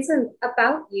 because it isn't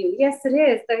about you. Yes, it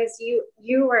is. There's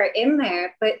you are in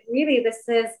there, but really this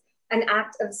is an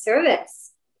act of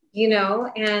service,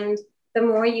 and the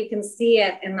more you can see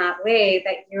it in that way,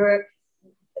 that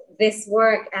this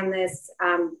work and this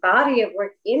body of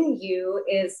work in you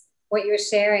is what you're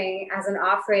sharing as an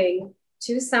offering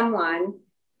to someone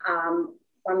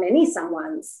or many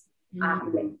someones.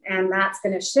 And that's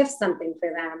going to shift something for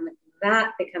them.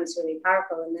 That becomes really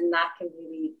powerful. And then that can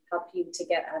really help you to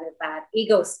get out of that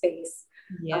ego space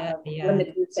of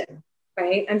limitation,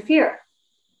 right? And fear,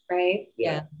 right?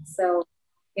 Yeah. So,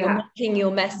 You're making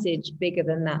your message bigger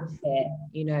than that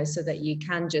fear, so that you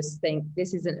can just think,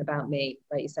 this isn't about me.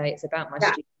 Like you say, it's about my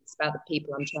students, it's about the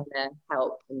people I'm trying to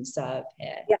help and serve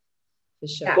here. Yeah. For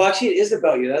sure. Well, actually, it is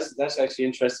about you. That's actually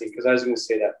interesting, because I was going to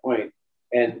say that point.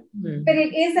 And but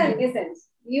it isn't.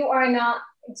 You are not.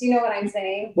 Do you know what I'm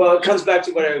saying? Well, it comes back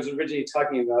to what I was originally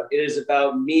talking about. It is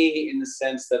about me in the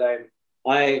sense that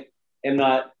I am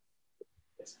not.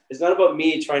 It's not about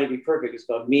me trying to be perfect. It's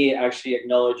about me actually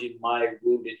acknowledging my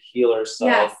wounded healer self.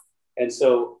 Yes. And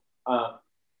so I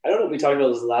don't know if we talked about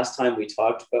this the last time we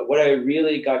talked, but what I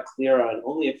really got clear on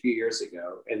only a few years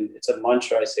ago, and it's a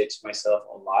mantra I say to myself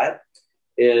a lot,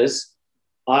 is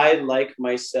I like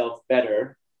myself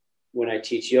better when I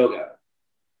teach yoga.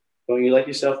 Don't you like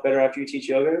yourself better after you teach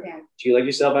yoga? Yeah. Do you like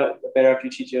yourself better after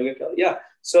you teach yoga, Kelly? Yeah.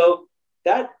 So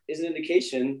that is an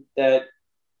indication that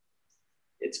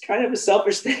it's kind of a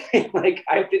selfish thing. Like,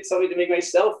 I did something to make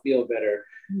myself feel better.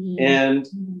 And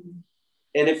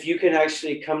if you can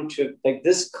actually come to, like,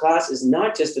 this class is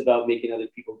not just about making other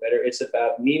people better. It's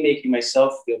about me making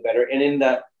myself feel better. And in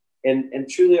that, and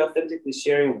truly authentically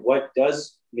sharing what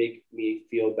does make me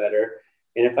feel better.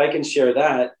 And if I can share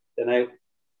that, then I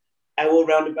will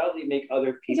roundaboutly make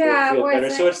other people feel better.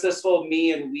 So it's this whole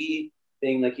me and we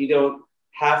thing. Like, you don't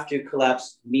have to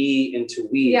collapse me into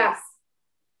we. Yes.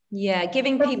 Yeah,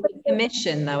 giving people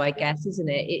permission, though, I guess, isn't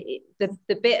it?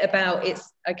 The bit about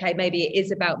it's okay, maybe it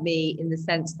is about me in the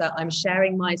sense that I'm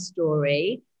sharing my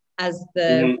story as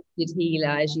the healer,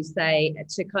 as you say,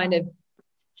 to kind of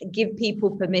give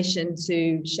people permission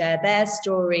to share their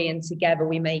story, and together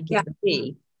we make it the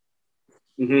we.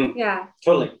 Yeah,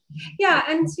 totally. Yeah,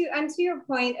 and to your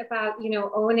point about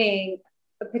owning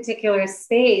a particular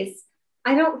space,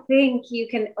 I don't think you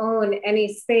can own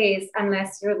any space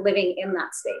unless you're living in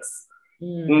that space.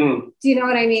 Do you know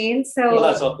what I mean? So,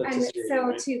 that's authenticity,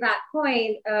 right? To that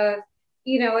point of,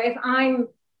 if I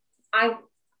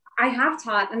have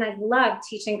taught and I've loved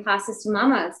teaching classes to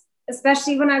mamas,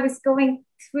 especially when I was going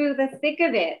through the thick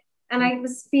of it and I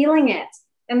was feeling it.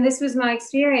 And this was my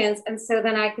experience. And so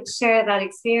then I could share that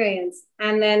experience.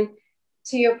 And then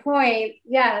to your point,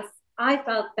 yes, I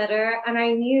felt better. And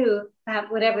I knew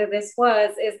that whatever this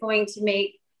was is going to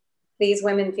make these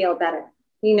women feel better,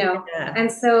 And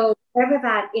so whatever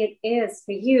that it is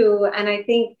for you. And I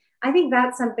think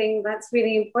that's something that's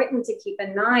really important to keep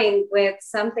in mind with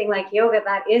something like yoga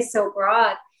that is so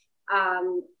broad,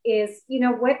 is,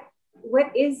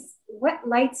 what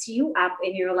lights you up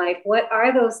in your life? What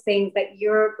are those things that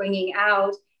you're bringing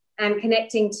out and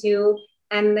connecting to?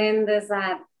 And then there's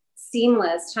that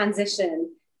seamless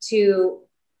transition to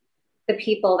the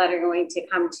people that are going to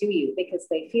come to you because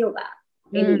they feel that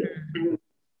in you. And,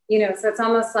 so it's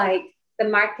almost like the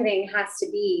marketing has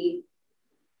to be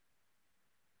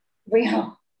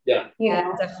real. Yeah.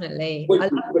 Definitely. I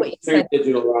love what you said.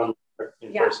 Digital or in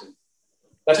person.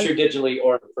 That's true digitally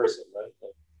or in person, right?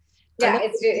 Yeah,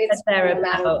 it's there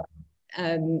about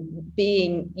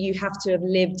being, you have to have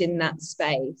lived in that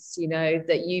space,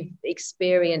 that you've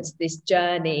experienced this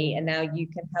journey, and now you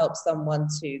can help someone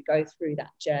to go through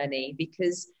that journey.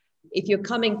 Because if you're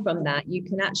coming from that, you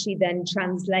can actually then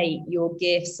translate your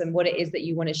gifts and what it is that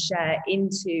you want to share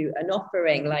into an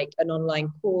offering, like an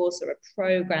online course or a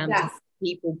program, to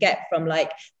people get from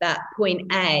like that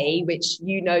point A, which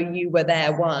you were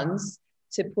there once,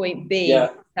 to point B,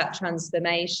 that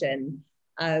transformation.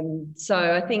 So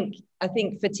I think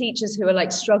for teachers who are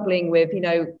like struggling with,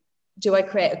 do I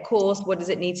create a course? What does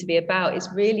it need to be about?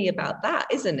 It's really about that,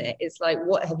 isn't it? It's like,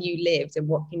 what have you lived and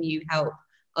what can you help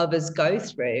others go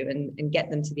through and get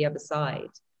them to the other side?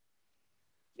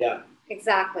 Yeah.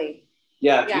 Exactly.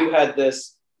 Yeah. If you had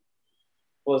this,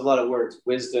 well, there's a lot of words,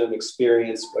 wisdom,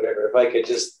 experience, whatever. If I could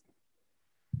just,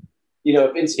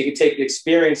 and so you could take the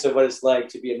experience of what it's like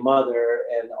to be a mother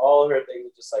and all her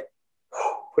things, just like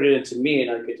put it into me,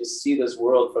 and I could just see this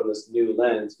world from this new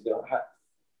lens.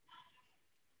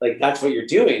 Like that's what you're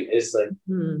doing is like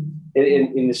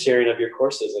in the sharing of your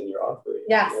courses and your offering.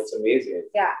 Yes. That's amazing.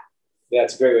 Yeah. Yeah,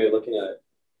 it's a great way of looking at it.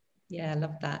 Yeah, I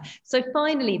love that. So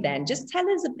finally then, just tell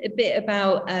us a bit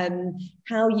about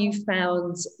how you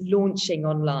found launching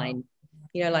online,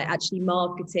 like actually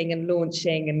marketing and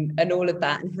launching and all of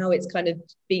that, and how it's kind of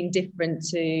been different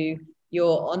to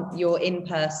your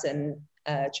in-person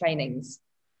trainings.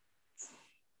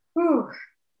 Been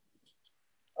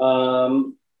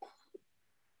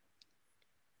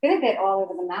a bit all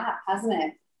over the map, hasn't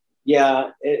it?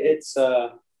 Yeah, it's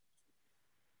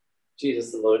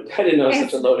Jesus, the loaded. I didn't know it was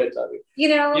such a loaded topic. You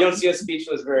don't see us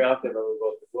speechless very often, but we're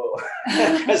both whoa.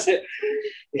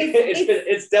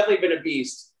 It's definitely been a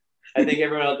beast. I think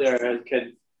everyone out there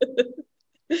can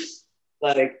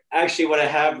like. Actually, what I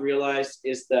have realized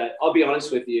is that I'll be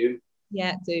honest with you.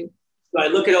 Yeah, do. When I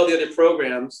look at all the other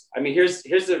programs, I mean, here's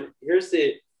the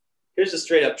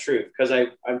straight up truth, because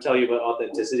I'm telling you about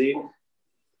authenticity.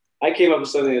 I came up with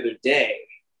something the other day,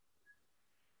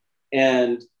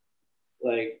 and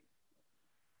like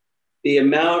the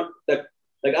amount that,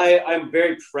 like, I'm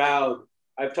very proud.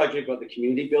 I've talked to you about the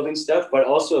community building stuff, but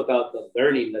also about the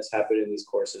learning that's happened in these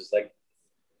courses. Like,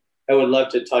 I would love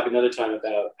to talk another time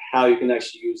about how you can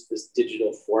actually use this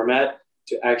digital format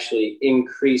to actually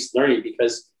increase learning.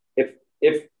 Because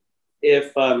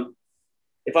if I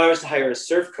was to hire a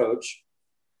surf coach,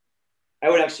 I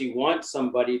would actually want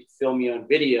somebody to film me on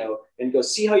video and go,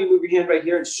 see how you move your hand right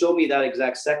here, and show me that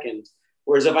exact second.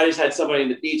 Whereas if I just had somebody in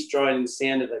the beach drawing in the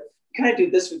sand and like, can I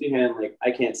do this with your hand? Like,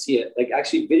 I can't see it. Like,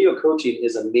 actually video coaching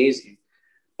is amazing,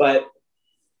 but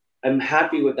I'm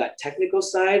happy with that technical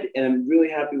side, and I'm really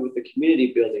happy with the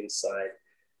community building side.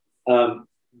 The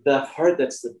part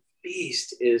that's the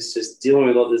beast is just dealing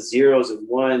with all the zeros and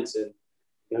ones, and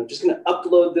I'm just going to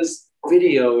upload this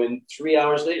video, and 3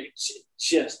 hours later, it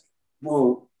just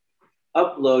won't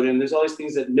upload. And there's all these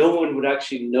things that no one would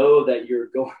actually know that you're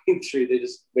going through. They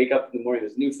just wake up in the morning,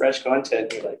 there's new fresh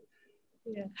content. You're like,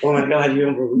 oh my God, you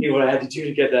don't believe what I had to do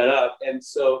to get that up. And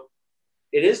so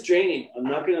it is draining. I'm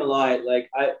not going to lie. Like,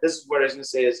 this is what I was going to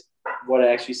say, is what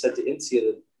I actually said to Insiya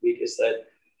the week, is that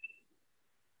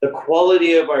the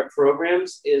quality of our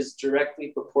programs is directly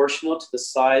proportional to the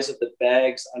size of the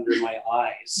bags under my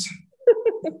eyes.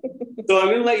 So I'm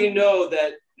going to let you know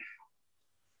that,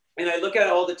 and I look at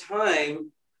it all the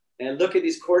time, and I look at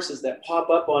these courses that pop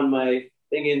up on my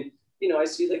thing, and, I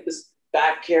see like this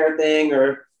back care thing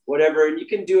or whatever, and you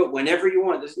can do it whenever you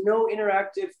want. There's no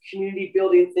interactive community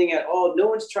building thing at all. No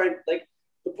one's trying, like,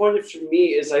 the point of, for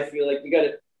me, is I feel like we got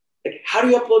to, like, how do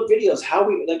you upload videos?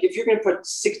 If you're going to put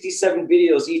 67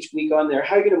 videos each week on there,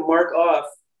 how are you going to mark off,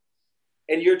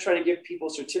 and you're trying to give people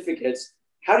certificates?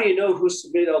 How do you know who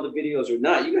submitted all the videos or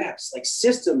not? You gotta have like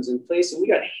systems in place, and we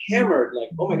got hammered. Like,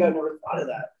 oh my God, I never thought of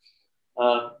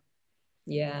that.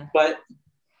 Yeah. But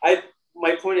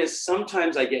my point is,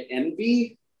 sometimes I get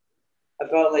envy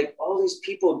about like all these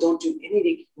people don't do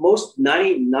anything. Most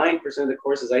 99% of the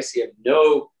courses I see have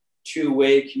no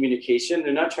two-way communication.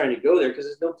 They're not trying to go there because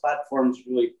there's no platforms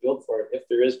really built for it. If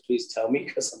there is, please tell me,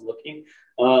 because I'm looking.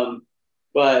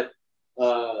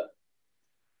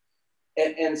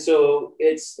 And so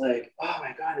it's like, oh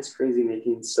my God, it's crazy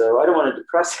making. So I don't want to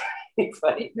depress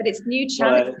anybody. But it's new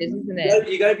challenges, isn't it?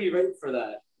 You got to be ready for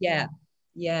that. Yeah,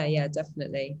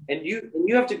 definitely. And you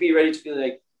have to be ready to be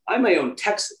like, I'm my own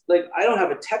tech. Like, I don't have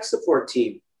a tech support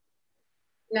team.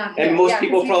 And most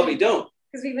people probably don't.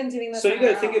 Because we've been doing this. So you got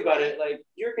to think about it. Like,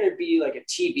 you're going to be like a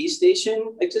TV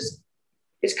station. Like, just,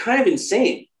 it's kind of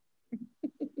insane.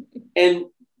 And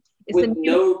with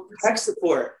no tech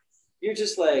support, you're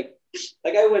just like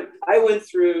I went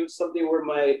through something where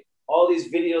all these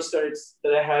videos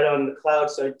that I had on the cloud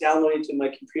started downloading to my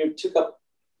computer, took up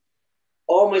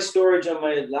all my storage on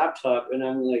my laptop, and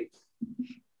I'm like,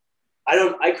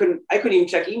 I couldn't even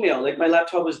check email. Like, my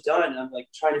laptop was done. I'm like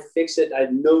trying to fix it. I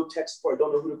had no tech support. I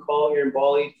don't know who to call here in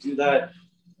Bali to do that.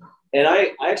 And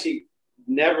I actually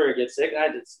never get sick. I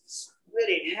had this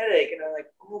splitting headache, and I'm like,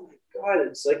 oh my God,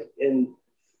 it's like, and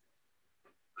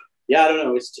yeah, I don't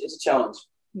know. It's a challenge.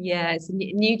 Yeah, it's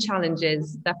new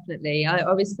challenges, definitely. I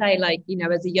always say, like, you know,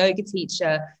 as a yoga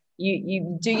teacher,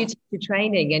 you do your teacher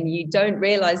training and you don't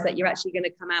realize that you're actually going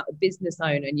to come out a business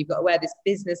owner, and you've got to wear this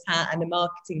business hat and a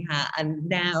marketing hat, and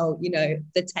now, you know,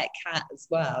 the tech hat as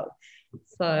well.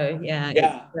 So yeah,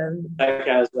 tech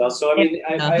hat as well. So I mean,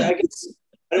 I guess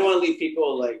I don't want to leave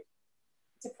people like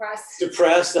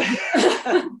depressed.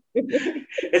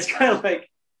 It's kind of like,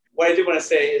 what I do want to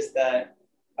say is that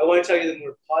I want to tell you the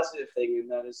more positive thing, and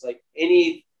that is like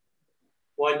anyone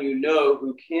you know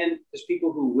who can, there's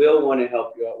people who will want to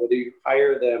help you out, whether you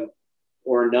hire them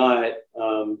or not.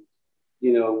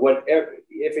 You know, whatever,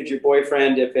 if it's your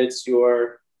boyfriend, if it's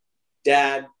your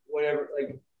dad, whatever,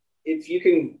 like if you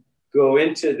can go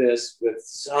into this with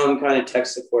some kind of tech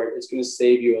support, it's going to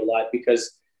save you a lot,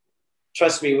 because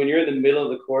trust me, when you're in the middle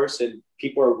of the course and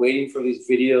people are waiting for these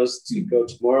videos to go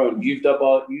tomorrow, and you've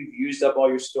used up all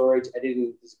your storage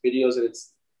editing these videos, and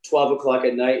it's 12 o'clock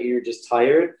at night and you're just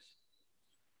tired,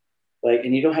 like,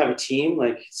 and you don't have a team,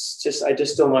 like, it's just, I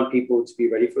just don't want people to be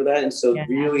ready for that. And so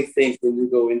really think when you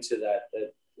go into that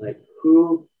like,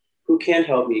 who can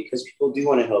help me, because people do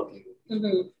want to help you.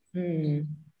 Mm-hmm. Mm.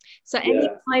 So any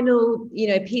final, you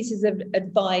know, pieces of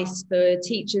advice for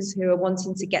teachers who are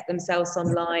wanting to get themselves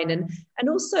online, and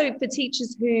also for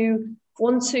teachers who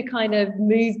want to kind of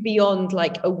move beyond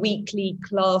like a weekly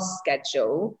class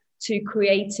schedule to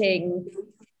creating,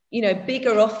 you know,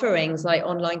 bigger offerings like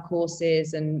online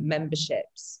courses and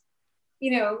memberships?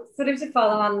 You know, sort of to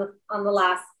follow on the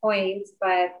last point,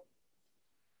 but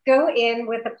go in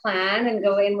with a plan and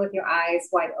go in with your eyes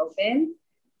wide open,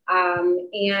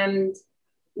 and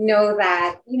know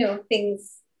that, you know,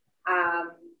 things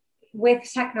with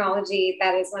technology,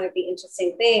 that is one of the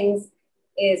interesting things,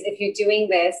 is if you're doing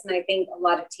this, and I think a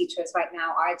lot of teachers right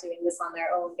now are doing this on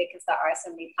their own, because there are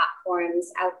so many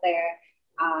platforms out there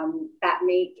that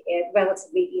make it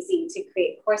relatively easy to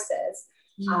create courses.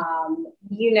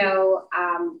 You know,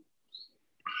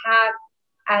 have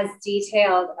as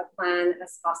detailed a plan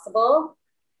as possible.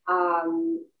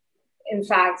 In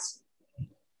fact,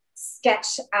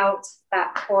 sketch out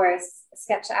that course,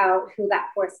 sketch out who that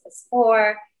course is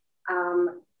for.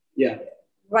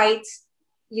 Write,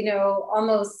 you know,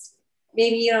 almost,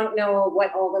 maybe you don't know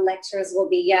what all the lectures will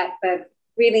be yet, but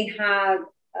really have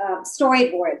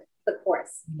storyboard the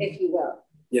course, if you will.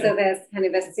 So there's kind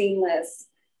of a seamless,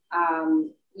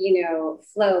 you know,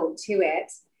 flow to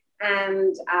it.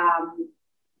 And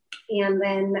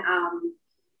then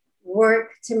work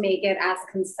to make it as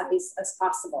concise as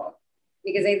possible.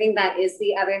 Because I think that is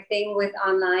the other thing with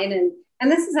online,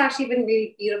 and this has actually been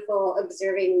really beautiful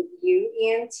observing you,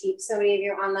 Ian, teach so many of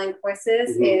your online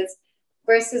courses, is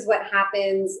versus what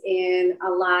happens in a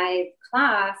live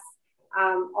class.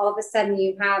 All of a sudden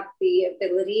you have the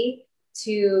ability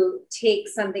to take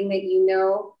something that you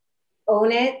know,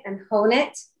 own it and hone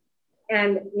it,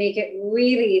 and make it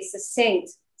really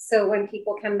succinct. So when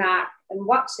people come back and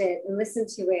watch it and listen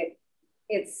to it,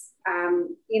 it's,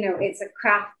 you know, it's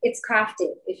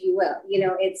crafted, if you will, you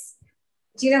know,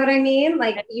 do you know what I mean?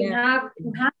 Like you have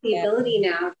the ability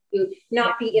now to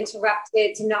not be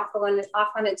interrupted, to not go off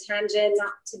on a tangent,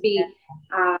 not to be,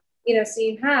 you know, so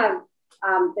you have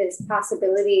this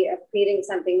possibility of creating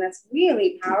something that's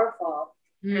really powerful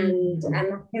and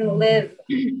can live,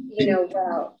 you know,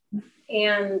 well.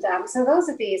 And so those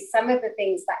are some of the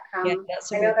things that come. I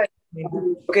know that.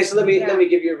 Okay, so let me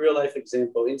give you a real life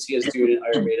example. Insiya is doing an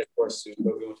Ayurveda course soon,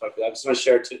 but we won't talk about that. I just want to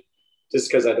share just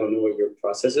because I don't know what your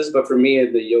process is, but for me,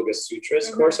 in the Yoga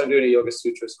Sutras course, I'm doing a Yoga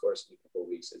Sutras course in a couple of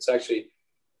weeks. It's actually,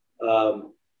 I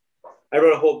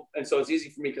wrote a whole, and so it's easy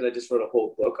for me because I just wrote a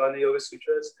whole book on the Yoga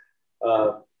Sutras.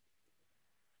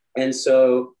 And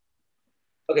so,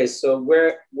 okay, so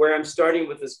where I'm starting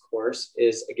with this course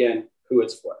is, again, who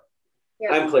it's for.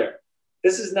 Yeah. I'm clear.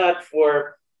 This is not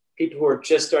for people who are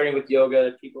just starting with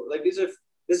yoga. People like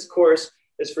this course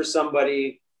is for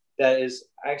somebody that is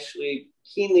actually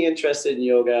keenly interested in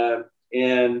yoga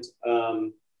and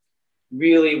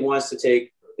really wants to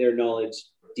take their knowledge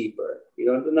deeper. You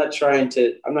know, I'm not trying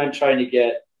to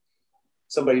get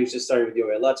somebody who's just starting with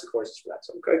yoga. Lots of courses for that.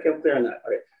 So I'm clear on that.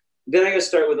 All right. Then I'm going to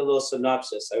start with a little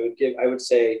synopsis. I would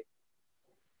say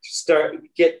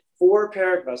get 4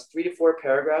 paragraphs, 3 to 4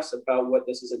 paragraphs about what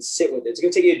this is, and sit with it. It's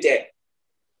going to take you a day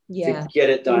to get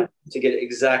it done, to get it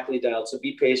exactly dialed. So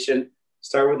be patient,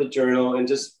 start with a journal and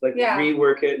just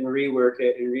rework it and rework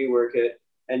it and rework it.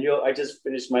 And I just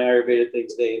finished my Ayurveda thing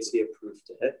today and Insiya approved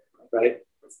it, right?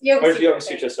 Yoga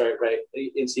Sutra, sorry, right?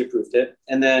 Insiya approved it.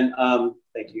 And then,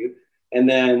 thank you. And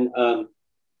then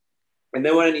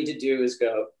what I need to do is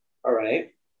go, all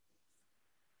right,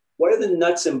 what are the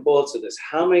nuts and bolts of this?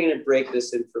 How am I going to break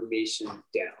this information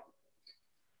down?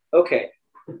 Okay,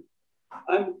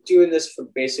 I'm doing this for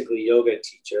basically yoga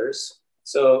teachers.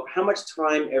 So how much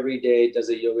time every day does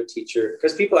a yoga teacher,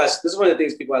 because people ask, this is one of the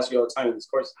things people ask you all the time in this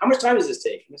course, how much time does this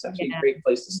take? And it's actually a great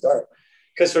place to start.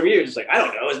 Because for me, you're just like, I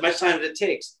don't know, as much time as it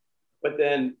takes. But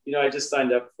then, you know, I just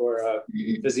signed up for a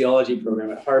physiology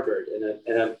program at Harvard.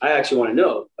 And I actually want to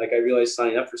know, like, I realized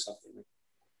signing up for something.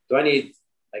 Do I need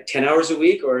like 10 hours a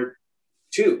week or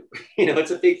 2? You know,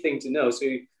 it's a big thing to know. So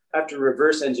you have to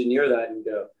reverse engineer that and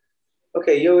go,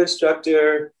 okay, yoga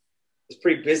instructor is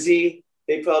pretty busy.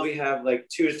 They probably have like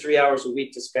 2 to 3 hours a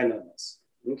week to spend on this.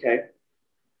 Okay.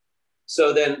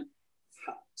 So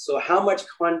how much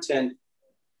content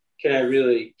can I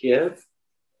really give?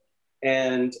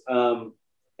 And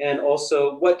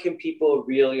also, what can people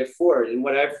really afford? And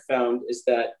what I've found is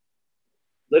that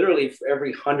literally for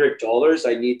every $100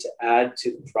 I need to add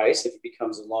to the price, if it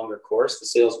becomes a longer course, the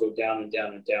sales go down and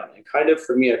down and down. And kind of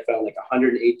for me, I found like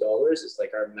 $108 is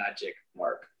like our magic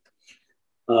mark.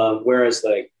 Whereas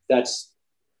like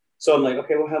so I'm like,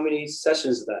 okay, well, how many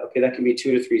sessions is that? Okay, that can be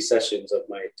 2 to 3 sessions of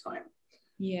my time.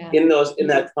 Yeah. In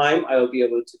that time, I will be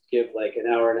able to give like an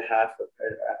hour and a half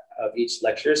of each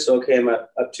lecture. So, okay, I'm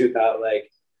up to about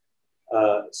like,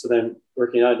 so then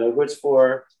working out, I know who it's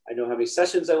for. I know how many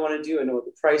sessions I want to do. I know what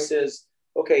the price is.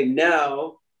 Okay,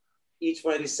 now each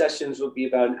one of these sessions will be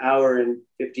about an hour and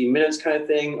 15 minutes kind of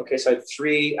thing. Okay, so I have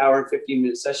 3 hour and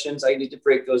 15-minute sessions. I need to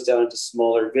break those down into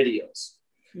smaller videos.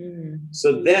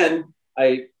 So then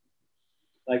I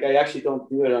actually don't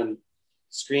do it on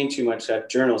screen too much. I have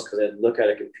journals because I look at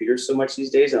a computer so much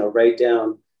these days, and I'll write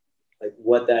down like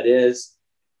what that is.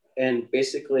 And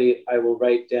basically I will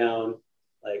write down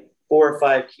like 4 or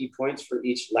 5 key points for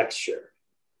each lecture.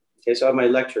 Okay, so I have my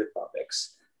lecture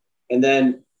topics. And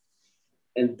then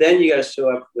you got to show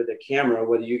up with a camera,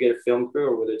 whether you get a film crew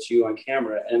or whether it's you on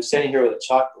camera. And I'm standing here with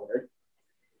a chalkboard,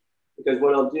 because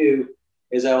what I'll do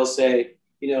is I will say,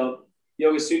 you know,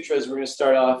 Yoga Sutras, we're going to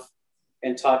start off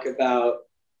and talk about,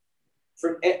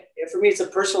 for me, it's a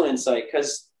personal insight,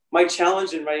 because my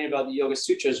challenge in writing about the Yoga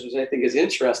Sutras, which I think is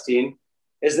interesting,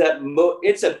 is that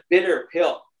it's a bitter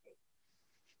pill.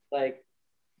 Like,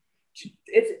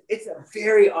 it's a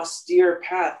very austere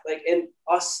path. Like, and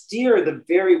austere, the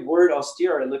very word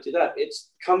austere, I looked it up. It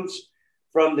comes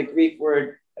from the Greek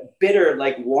word bitter,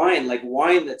 like wine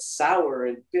that's sour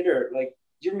and bitter. Like,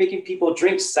 you're making people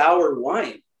drink sour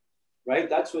wine, right?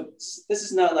 This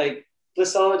is not like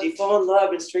blissology, fall in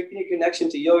love and strengthen your connection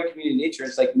to yoga, community, nature.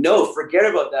 It's like, no, forget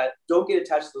about that. Don't get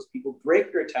attached to those people.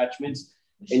 Break your attachments,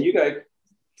 and you got to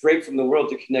break from the world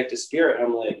to connect to spirit.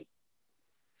 I'm like,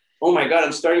 oh my God,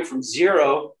 I'm starting from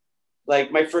zero.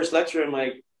 Like, my first lecture, I'm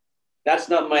like, that's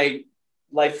not my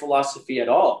life philosophy at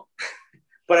all.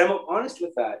 But I'm honest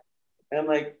with that. And I'm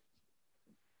like,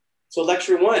 so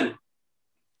lecture 1,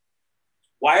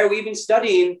 why are we even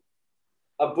studying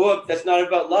a book that's not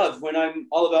about love when I'm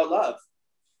all about love?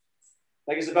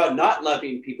 Like, it's about not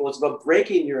loving people. It's about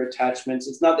breaking your attachments.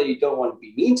 It's not that you don't want to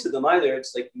be mean to them either.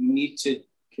 It's like, you need to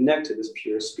connect to this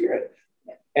pure spirit.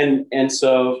 And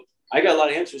so I got a lot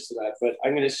of answers to that, but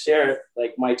I'm going to share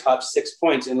like my top 6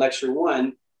 points in lecture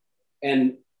 1.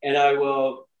 And I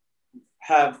will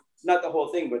have not the whole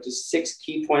thing, but just 6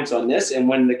 key points on this. And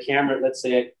when the camera, let's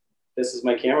say this is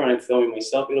my camera and I'm filming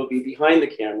myself, it'll be behind the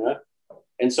camera.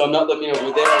 And so I'm not looking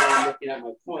over there, I'm looking at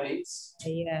my points.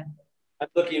 Yeah. I'm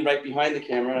looking right behind the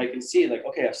camera, and I can see like,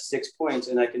 okay, I have 6 points,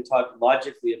 and I can talk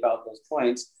logically about those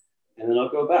points, and then I'll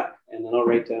go back and then I'll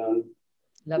write down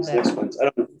Love the 6 points. I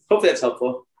don't know. Hopefully that's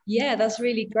helpful. Yeah, that's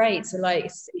really great to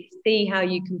like see how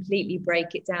you completely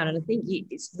break it down. And I think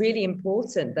it's really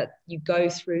important that you go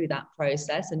through that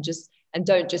process and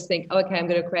don't just think, oh, okay, I'm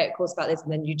going to create a course about this,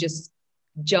 and then you just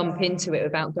jump into it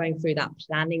without going through that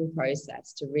planning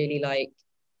process to really like,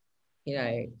 you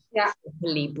know,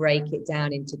 really break it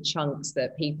down into chunks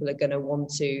that people are going to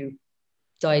want to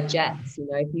digest. You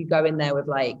know, if you go in there with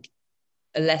like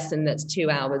a lesson that's 2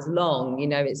 hours long, you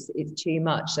know, it's too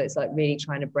much. So it's like really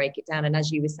trying to break it down. And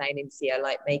as you were saying, Insiya,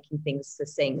 like making things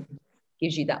succinct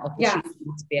gives you that opportunity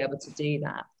to be able to do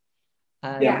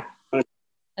that.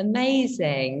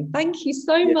 Amazing. Thank you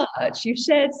so much. You've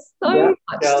shared so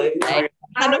much today.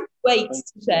 I cannot wait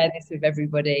to share this with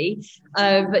everybody.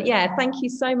 But yeah, thank you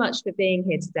so much for being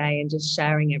here today and just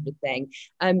sharing everything.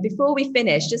 Before we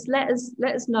finish, just let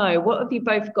us know, what have you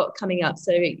both got coming up?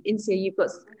 So Insiya, you've got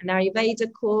an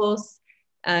Ayurveda course.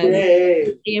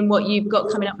 Ian, what you've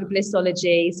got coming up with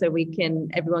Blissology, so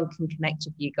everyone can connect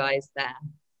with you guys there.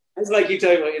 It's like you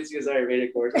talking about Insiya's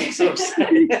Ayurveda course. I'm so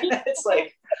excited. It's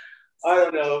like, I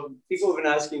don't know. People have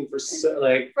been asking for For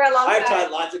a long I've time.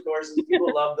 taught lots of courses.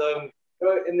 People love them.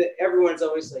 And everyone's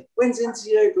always like, when's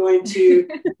Insiya going to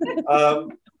do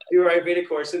our Ayurveda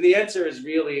course? And the answer is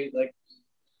really like,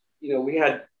 we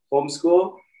had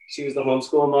homeschool. She was the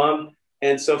homeschool mom.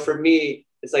 And so for me,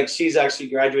 it's like she's actually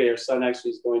graduated. Her son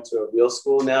actually is going to a real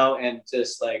school now. And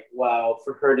just like, wow,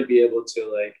 for her to be able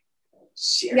to like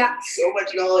share so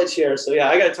much knowledge here. So yeah,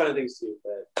 I got a ton of things too,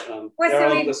 but they're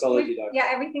all Glossology docs. Yeah,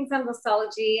 everything's on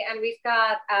Glossology. And we've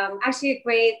got actually a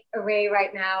great array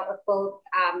right now of both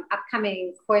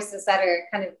upcoming courses that are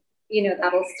kind of,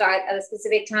 that'll start at a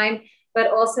specific time,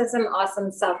 but also some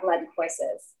awesome self-led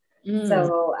courses.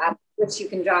 So which you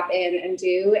can drop in and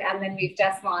do. And then we've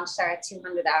just launched our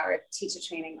 200-hour teacher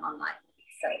training online.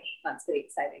 So that's pretty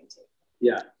exciting too.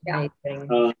 Yeah.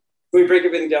 Amazing. We break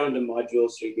everything down into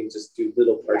modules so you can just do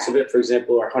little parts of it. For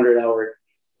example, our 100-hour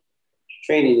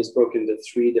training is broken into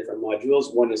 3 different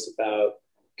modules. One is about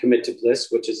commit to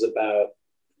bliss, which is about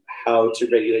how to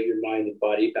regulate your mind and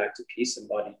body back to peace and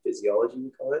body physiology, we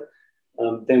call it.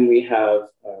 Then we have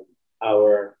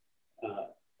our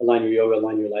Align Your Yoga,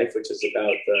 Align Your Life, which is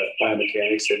about the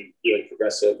biomechanics and really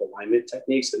progressive alignment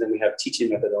techniques. And then we have teaching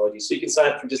methodology. So you can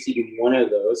sign up for just even one of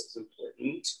those. It's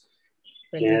important.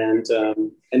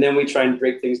 And then we try and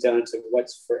break things down into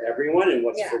what's for everyone and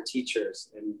what's for teachers,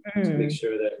 and to make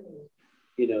sure that,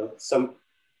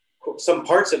 some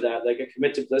parts of that, like a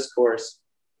Commit to Bliss course,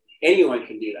 anyone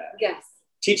can do that. Yes.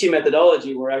 Teaching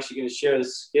methodology, we're actually going to share the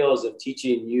skills of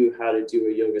teaching you how to do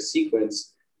a yoga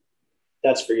sequence.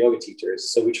 That's for yoga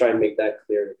teachers. So we try and make that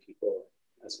clear to people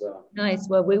as well. Nice.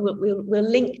 Well, we'll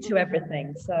link to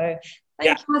everything. So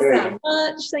thank you so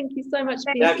much. Thank you so much.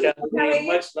 Kathleen,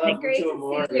 much love. To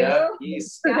more. Yeah,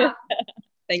 peace. Yeah.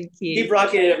 Thank you. Keep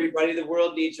rocking it, everybody. The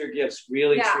world needs your gifts.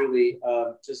 Really, truly.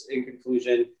 Just in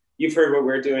conclusion, you've heard what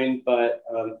we're doing, but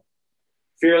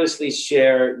fearlessly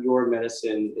share your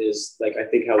medicine is like, I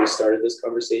think, how we started this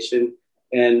conversation.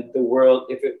 And the world,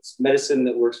 if it's medicine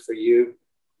that works for you,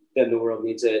 then the world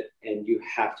needs it, and you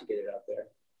have to get it out there.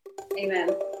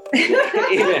 Amen.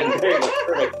 Amen. Very good.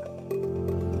 Perfect.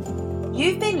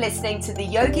 You've been listening to the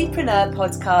YogiPRO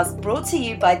podcast, brought to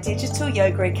you by Digital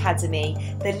Yoga Academy,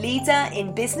 the leader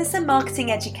in business and marketing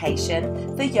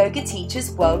education for yoga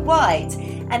teachers worldwide.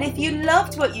 And if you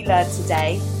loved what you learned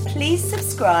today, please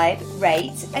subscribe,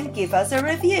 rate, and give us a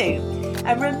review.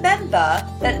 And remember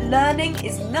that learning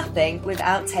is nothing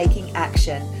without taking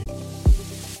action.